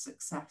last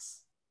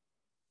success.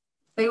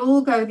 They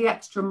all go the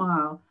extra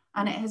mile,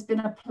 and it has been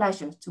a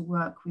pleasure to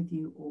work with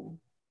you all.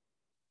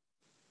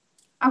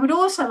 I would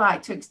also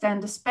like to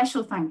extend a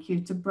special thank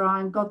you to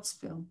Brian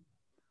Godspill,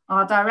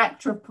 our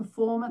Director of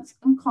Performance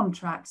and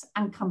Contracts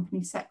and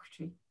Company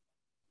Secretary.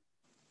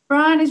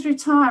 Brian is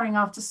retiring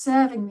after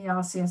serving the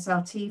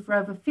RCSLT for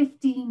over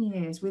 15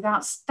 years with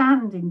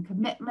outstanding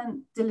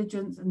commitment,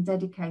 diligence and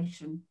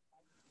dedication.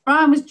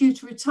 Brian was due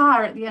to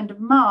retire at the end of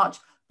March,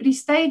 but he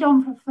stayed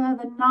on for a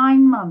further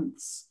 9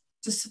 months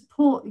to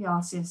support the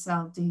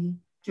RCSLT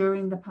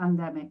during the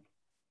pandemic.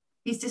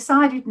 He's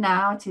decided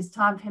now it is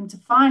time for him to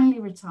finally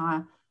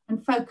retire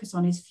and focus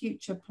on his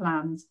future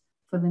plans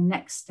for the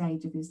next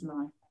stage of his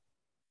life.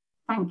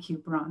 Thank you,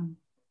 Brian.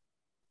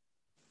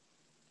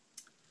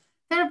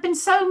 There have been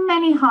so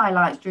many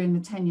highlights during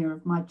the tenure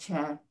of my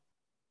chair.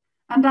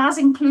 And as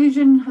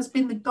inclusion has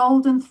been the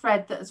golden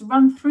thread that has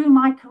run through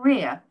my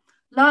career,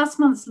 last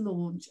month's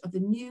launch of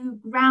the new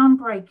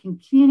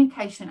groundbreaking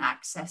communication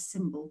access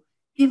symbol,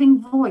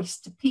 giving voice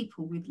to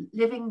people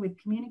living with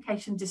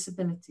communication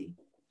disability,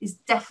 is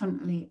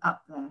definitely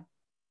up there.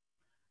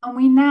 And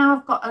we now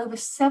have got over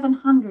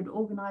 700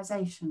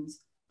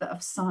 organisations that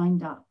have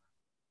signed up.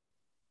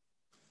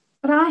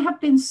 But I have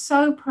been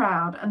so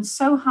proud and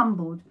so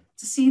humbled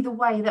to see the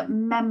way that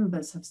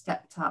members have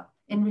stepped up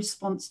in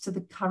response to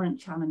the current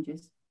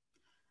challenges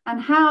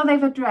and how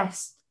they've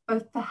addressed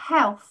both the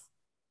health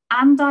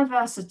and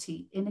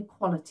diversity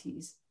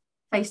inequalities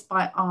faced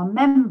by our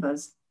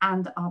members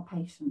and our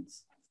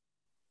patients.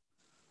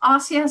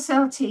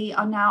 RCSLT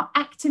are now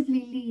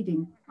actively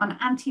leading on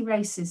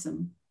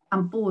anti-racism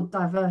and board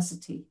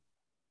diversity.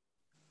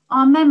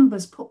 Our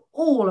members put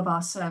all of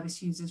our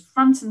service users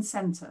front and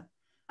centre,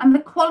 and the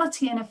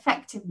quality and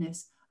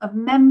effectiveness of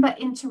member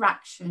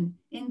interaction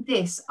in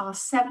this, our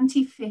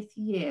 75th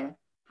year,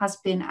 has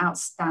been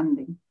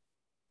outstanding.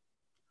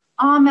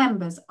 Our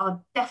members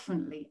are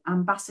definitely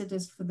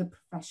ambassadors for the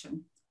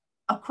profession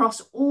across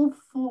all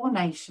 4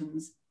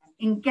 nations,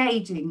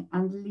 engaging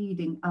and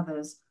leading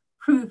others,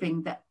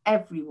 proving that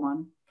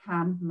everyone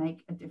can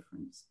make a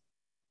difference.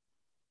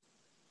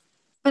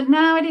 But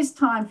now it is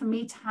time for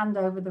me to hand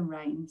over the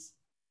reins.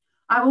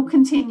 I will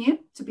continue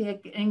to be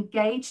an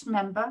engaged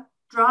member,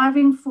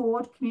 driving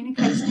forward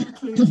communication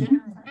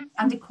inclusion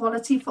and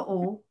equality for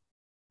all.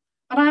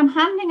 But I am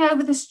handing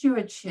over the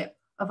stewardship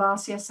of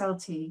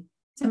RCSLT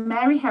to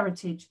Mary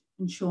Heritage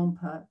and Sean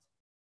Pert,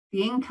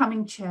 the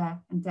incoming chair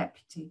and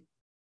deputy.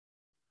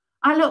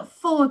 I look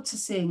forward to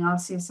seeing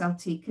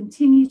RCSLT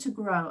continue to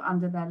grow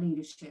under their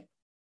leadership,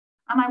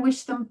 and I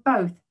wish them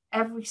both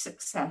every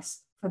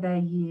success for their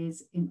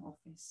years in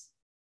office.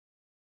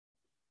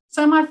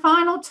 So my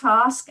final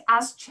task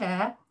as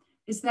chair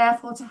is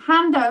therefore to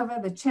hand over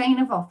the chain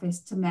of office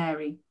to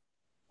Mary,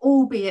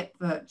 albeit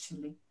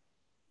virtually.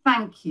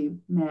 Thank you,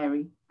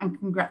 Mary, and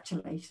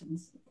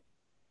congratulations.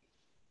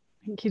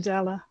 Thank you,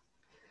 Della.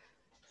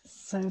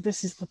 So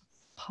this is the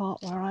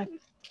part where I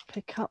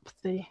pick up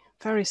the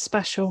very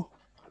special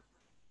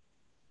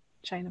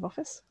chain of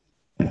office.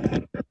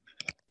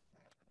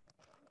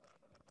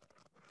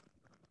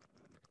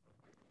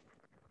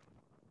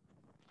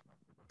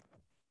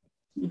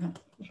 Yeah.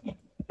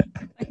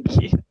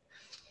 Thank you.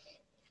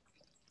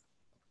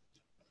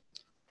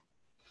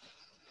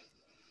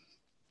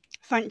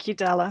 Thank you,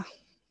 Della.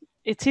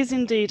 It is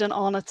indeed an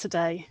honour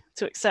today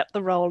to accept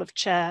the role of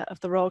Chair of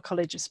the Royal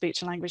College of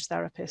Speech and Language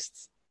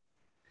Therapists.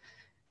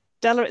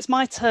 Della, it's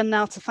my turn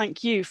now to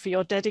thank you for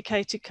your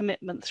dedicated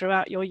commitment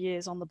throughout your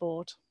years on the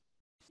board.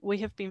 We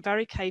have been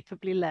very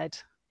capably led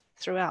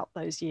throughout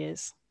those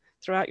years,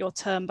 throughout your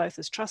term both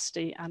as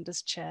trustee and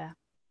as chair.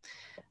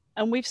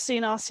 And we've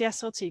seen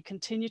RCSLT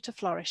continue to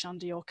flourish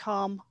under your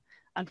calm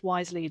and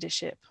wise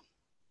leadership.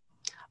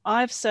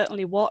 I've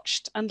certainly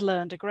watched and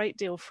learned a great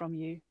deal from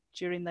you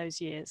during those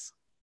years.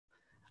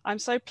 I'm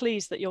so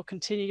pleased that you'll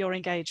continue your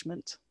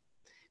engagement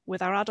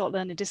with our Adult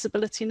Learning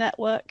Disability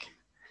Network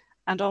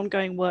and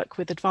ongoing work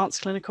with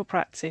advanced clinical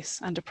practice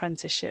and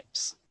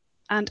apprenticeships,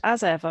 and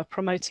as ever,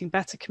 promoting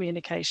better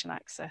communication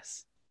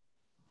access.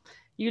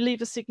 You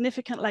leave a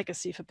significant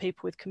legacy for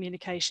people with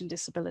communication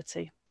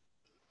disability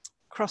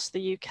across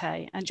the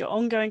UK, and your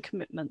ongoing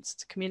commitment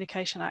to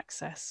communication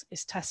access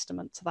is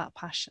testament to that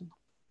passion.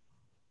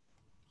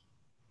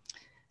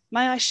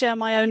 May I share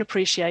my own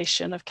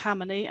appreciation of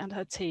Kamini and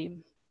her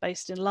team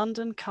based in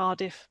London,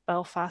 Cardiff,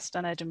 Belfast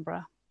and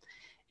Edinburgh.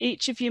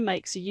 Each of you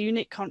makes a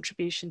unique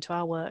contribution to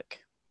our work.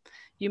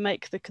 You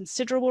make the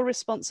considerable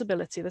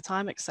responsibility that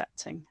I'm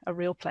accepting a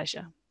real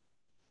pleasure.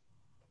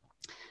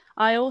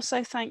 I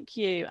also thank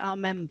you, our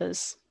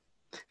members,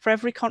 for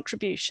every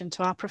contribution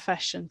to our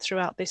profession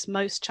throughout this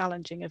most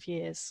challenging of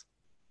years.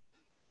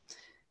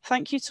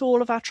 Thank you to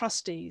all of our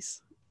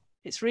trustees.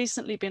 It's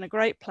recently been a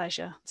great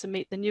pleasure to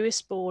meet the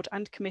newest board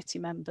and committee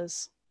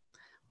members.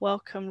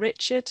 Welcome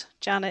Richard,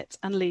 Janet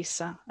and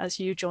Lisa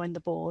as you join the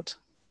board.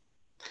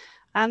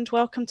 And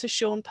welcome to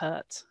Sean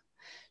Pert.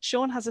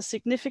 Sean has a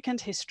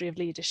significant history of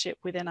leadership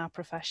within our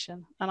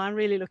profession, and I'm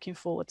really looking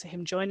forward to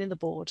him joining the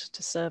board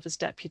to serve as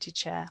deputy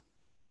chair.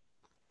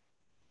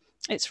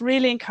 It's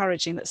really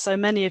encouraging that so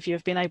many of you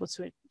have been able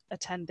to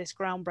attend this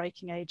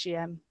groundbreaking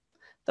AGM,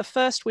 the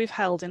first we've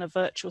held in a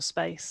virtual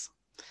space.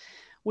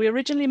 We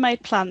originally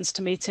made plans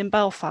to meet in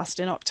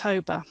Belfast in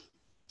October.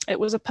 It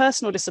was a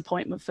personal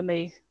disappointment for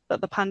me that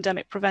the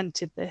pandemic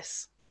prevented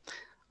this.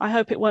 I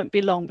hope it won't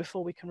be long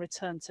before we can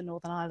return to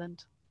Northern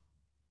Ireland.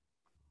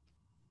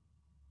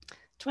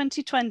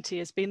 2020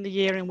 has been the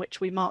year in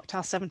which we marked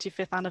our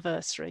 75th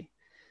anniversary,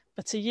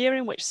 but a year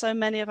in which so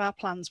many of our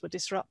plans were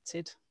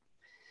disrupted.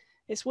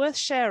 It's worth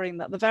sharing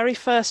that the very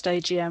first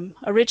AGM,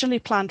 originally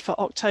planned for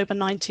October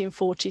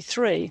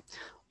 1943,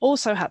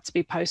 also had to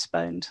be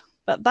postponed,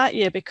 but that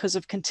year because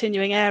of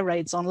continuing air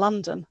raids on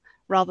London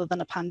rather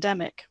than a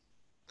pandemic.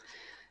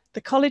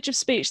 The College of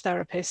Speech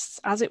Therapists,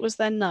 as it was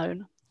then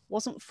known,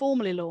 wasn't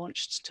formally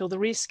launched till the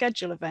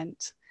reschedule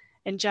event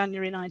in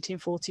January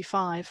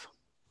 1945.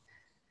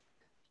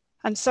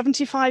 And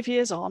 75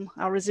 years on,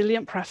 our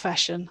resilient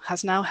profession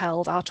has now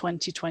held our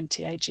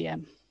 2020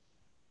 AGM.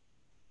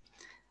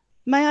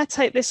 May I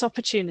take this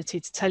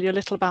opportunity to tell you a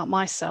little about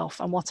myself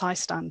and what I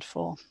stand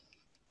for?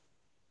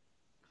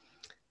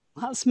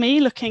 That's me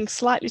looking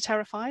slightly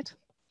terrified.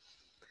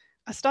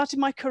 I started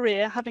my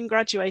career having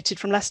graduated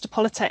from Leicester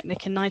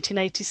Polytechnic in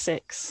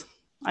 1986.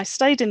 I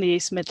stayed in the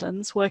East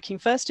Midlands, working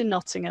first in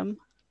Nottingham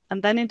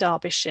and then in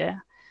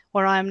Derbyshire,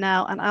 where I am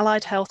now an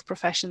allied health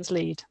professions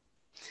lead.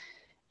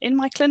 In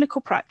my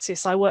clinical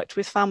practice, I worked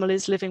with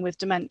families living with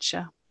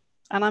dementia,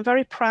 and I'm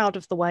very proud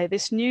of the way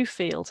this new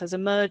field has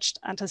emerged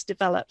and has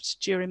developed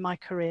during my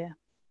career.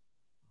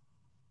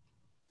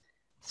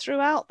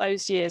 Throughout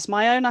those years,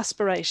 my own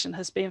aspiration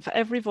has been for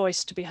every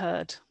voice to be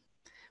heard,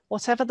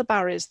 whatever the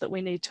barriers that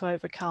we need to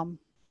overcome.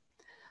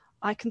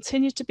 I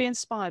continue to be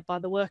inspired by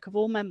the work of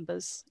all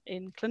members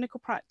in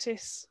clinical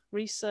practice,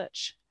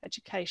 research,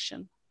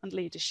 education, and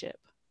leadership.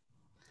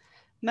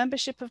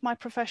 Membership of my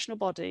professional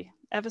body,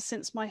 ever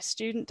since my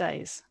student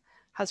days,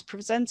 has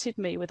presented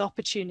me with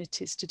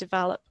opportunities to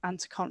develop and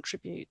to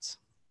contribute.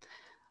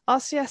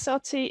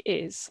 RCSLT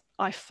is,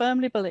 I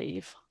firmly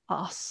believe,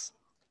 us.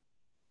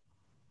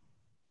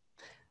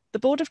 The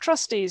Board of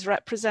Trustees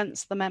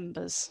represents the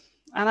members,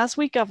 and as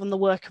we govern the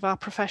work of our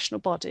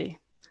professional body,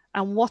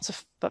 and what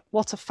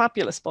a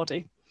fabulous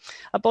body,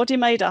 a body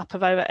made up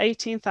of over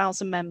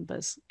 18,000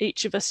 members,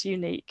 each of us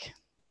unique.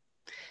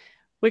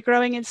 We're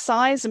growing in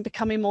size and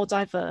becoming more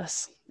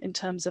diverse in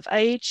terms of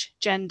age,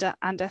 gender,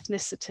 and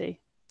ethnicity,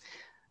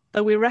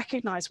 though we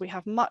recognise we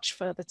have much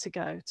further to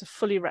go to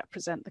fully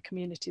represent the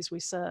communities we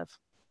serve.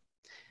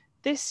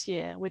 This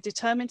year, we're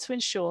determined to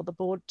ensure the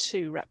board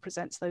too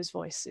represents those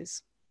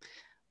voices.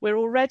 We're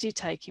already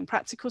taking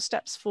practical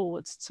steps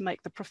forwards to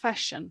make the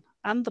profession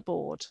and the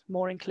board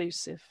more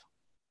inclusive.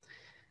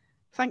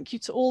 Thank you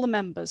to all the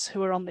members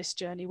who are on this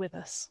journey with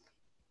us.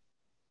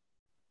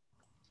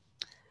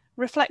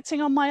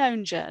 Reflecting on my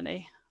own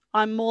journey,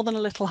 I'm more than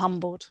a little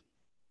humbled.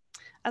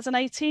 As an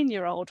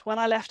 18-year-old, when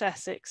I left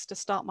Essex to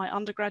start my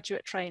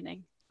undergraduate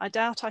training, I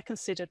doubt I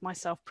considered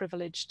myself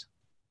privileged.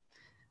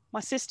 My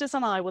sisters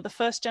and I were the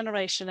first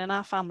generation in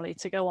our family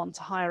to go on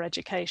to higher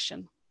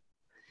education.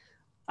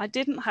 I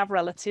didn't have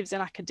relatives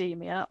in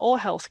academia or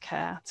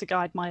healthcare to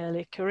guide my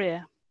early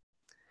career.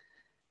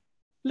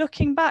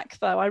 Looking back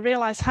though, I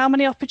realise how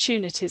many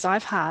opportunities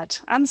I've had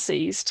and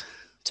seized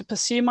to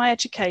pursue my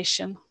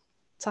education,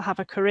 to have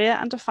a career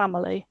and a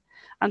family,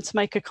 and to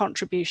make a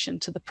contribution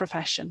to the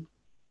profession.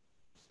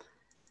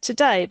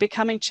 Today,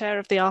 becoming chair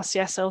of the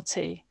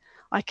RCSLT,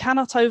 I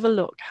cannot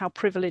overlook how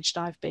privileged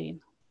I've been.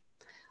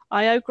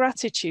 I owe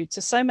gratitude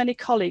to so many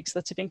colleagues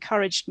that have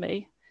encouraged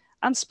me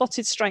and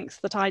spotted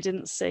strength that I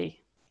didn't see.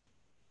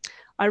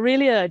 I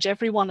really urge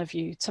every one of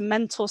you to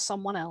mentor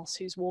someone else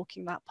who's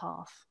walking that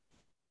path.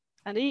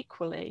 And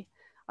equally,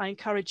 I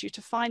encourage you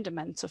to find a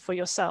mentor for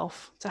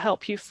yourself to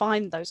help you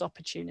find those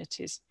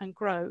opportunities and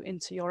grow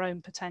into your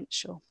own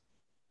potential.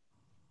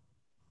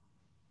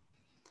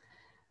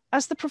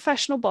 As the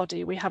professional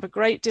body, we have a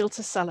great deal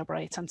to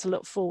celebrate and to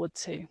look forward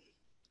to.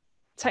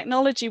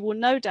 Technology will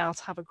no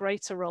doubt have a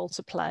greater role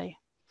to play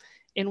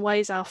in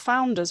ways our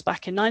founders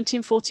back in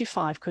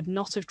 1945 could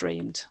not have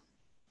dreamed.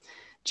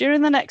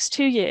 During the next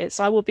 2 years,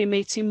 I will be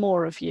meeting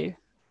more of you,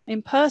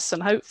 in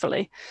person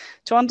hopefully,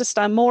 to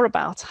understand more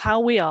about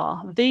how we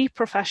are the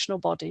professional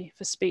body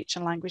for speech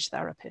and language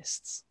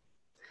therapists.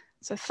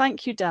 So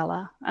thank you,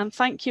 Della, and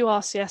thank you,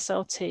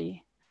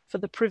 RCSLT, for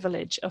the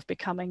privilege of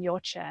becoming your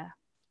chair.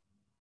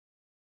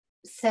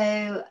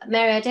 So,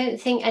 Mary, I don't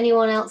think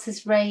anyone else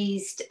has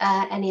raised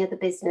any other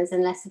business,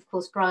 unless, of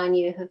course, Brian,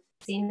 you have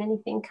seen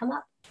anything come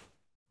up?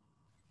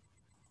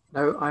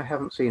 No, I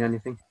haven't seen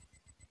anything.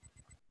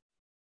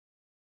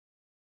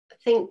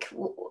 I think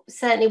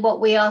certainly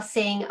what we are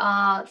seeing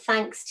are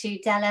thanks to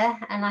Della,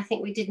 and I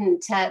think we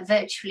didn't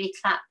virtually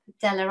clap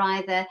Della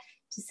either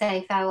to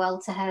say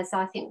farewell to her, so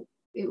I think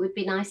it would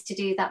be nice to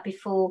do that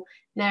before,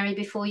 Mary,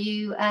 before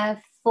you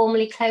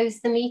formally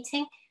close the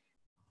meeting.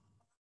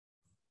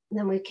 And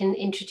then we can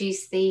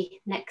introduce the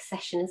next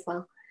session as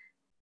well.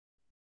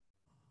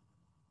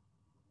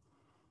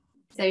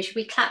 So should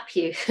we clap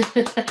you?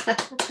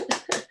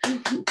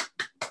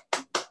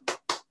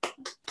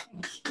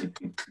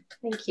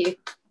 Thank you.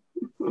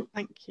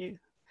 Thank you.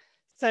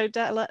 So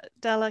Della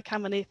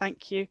Money,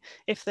 thank you.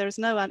 If there is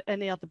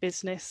any other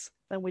business,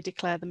 then we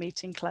declare the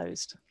meeting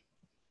closed.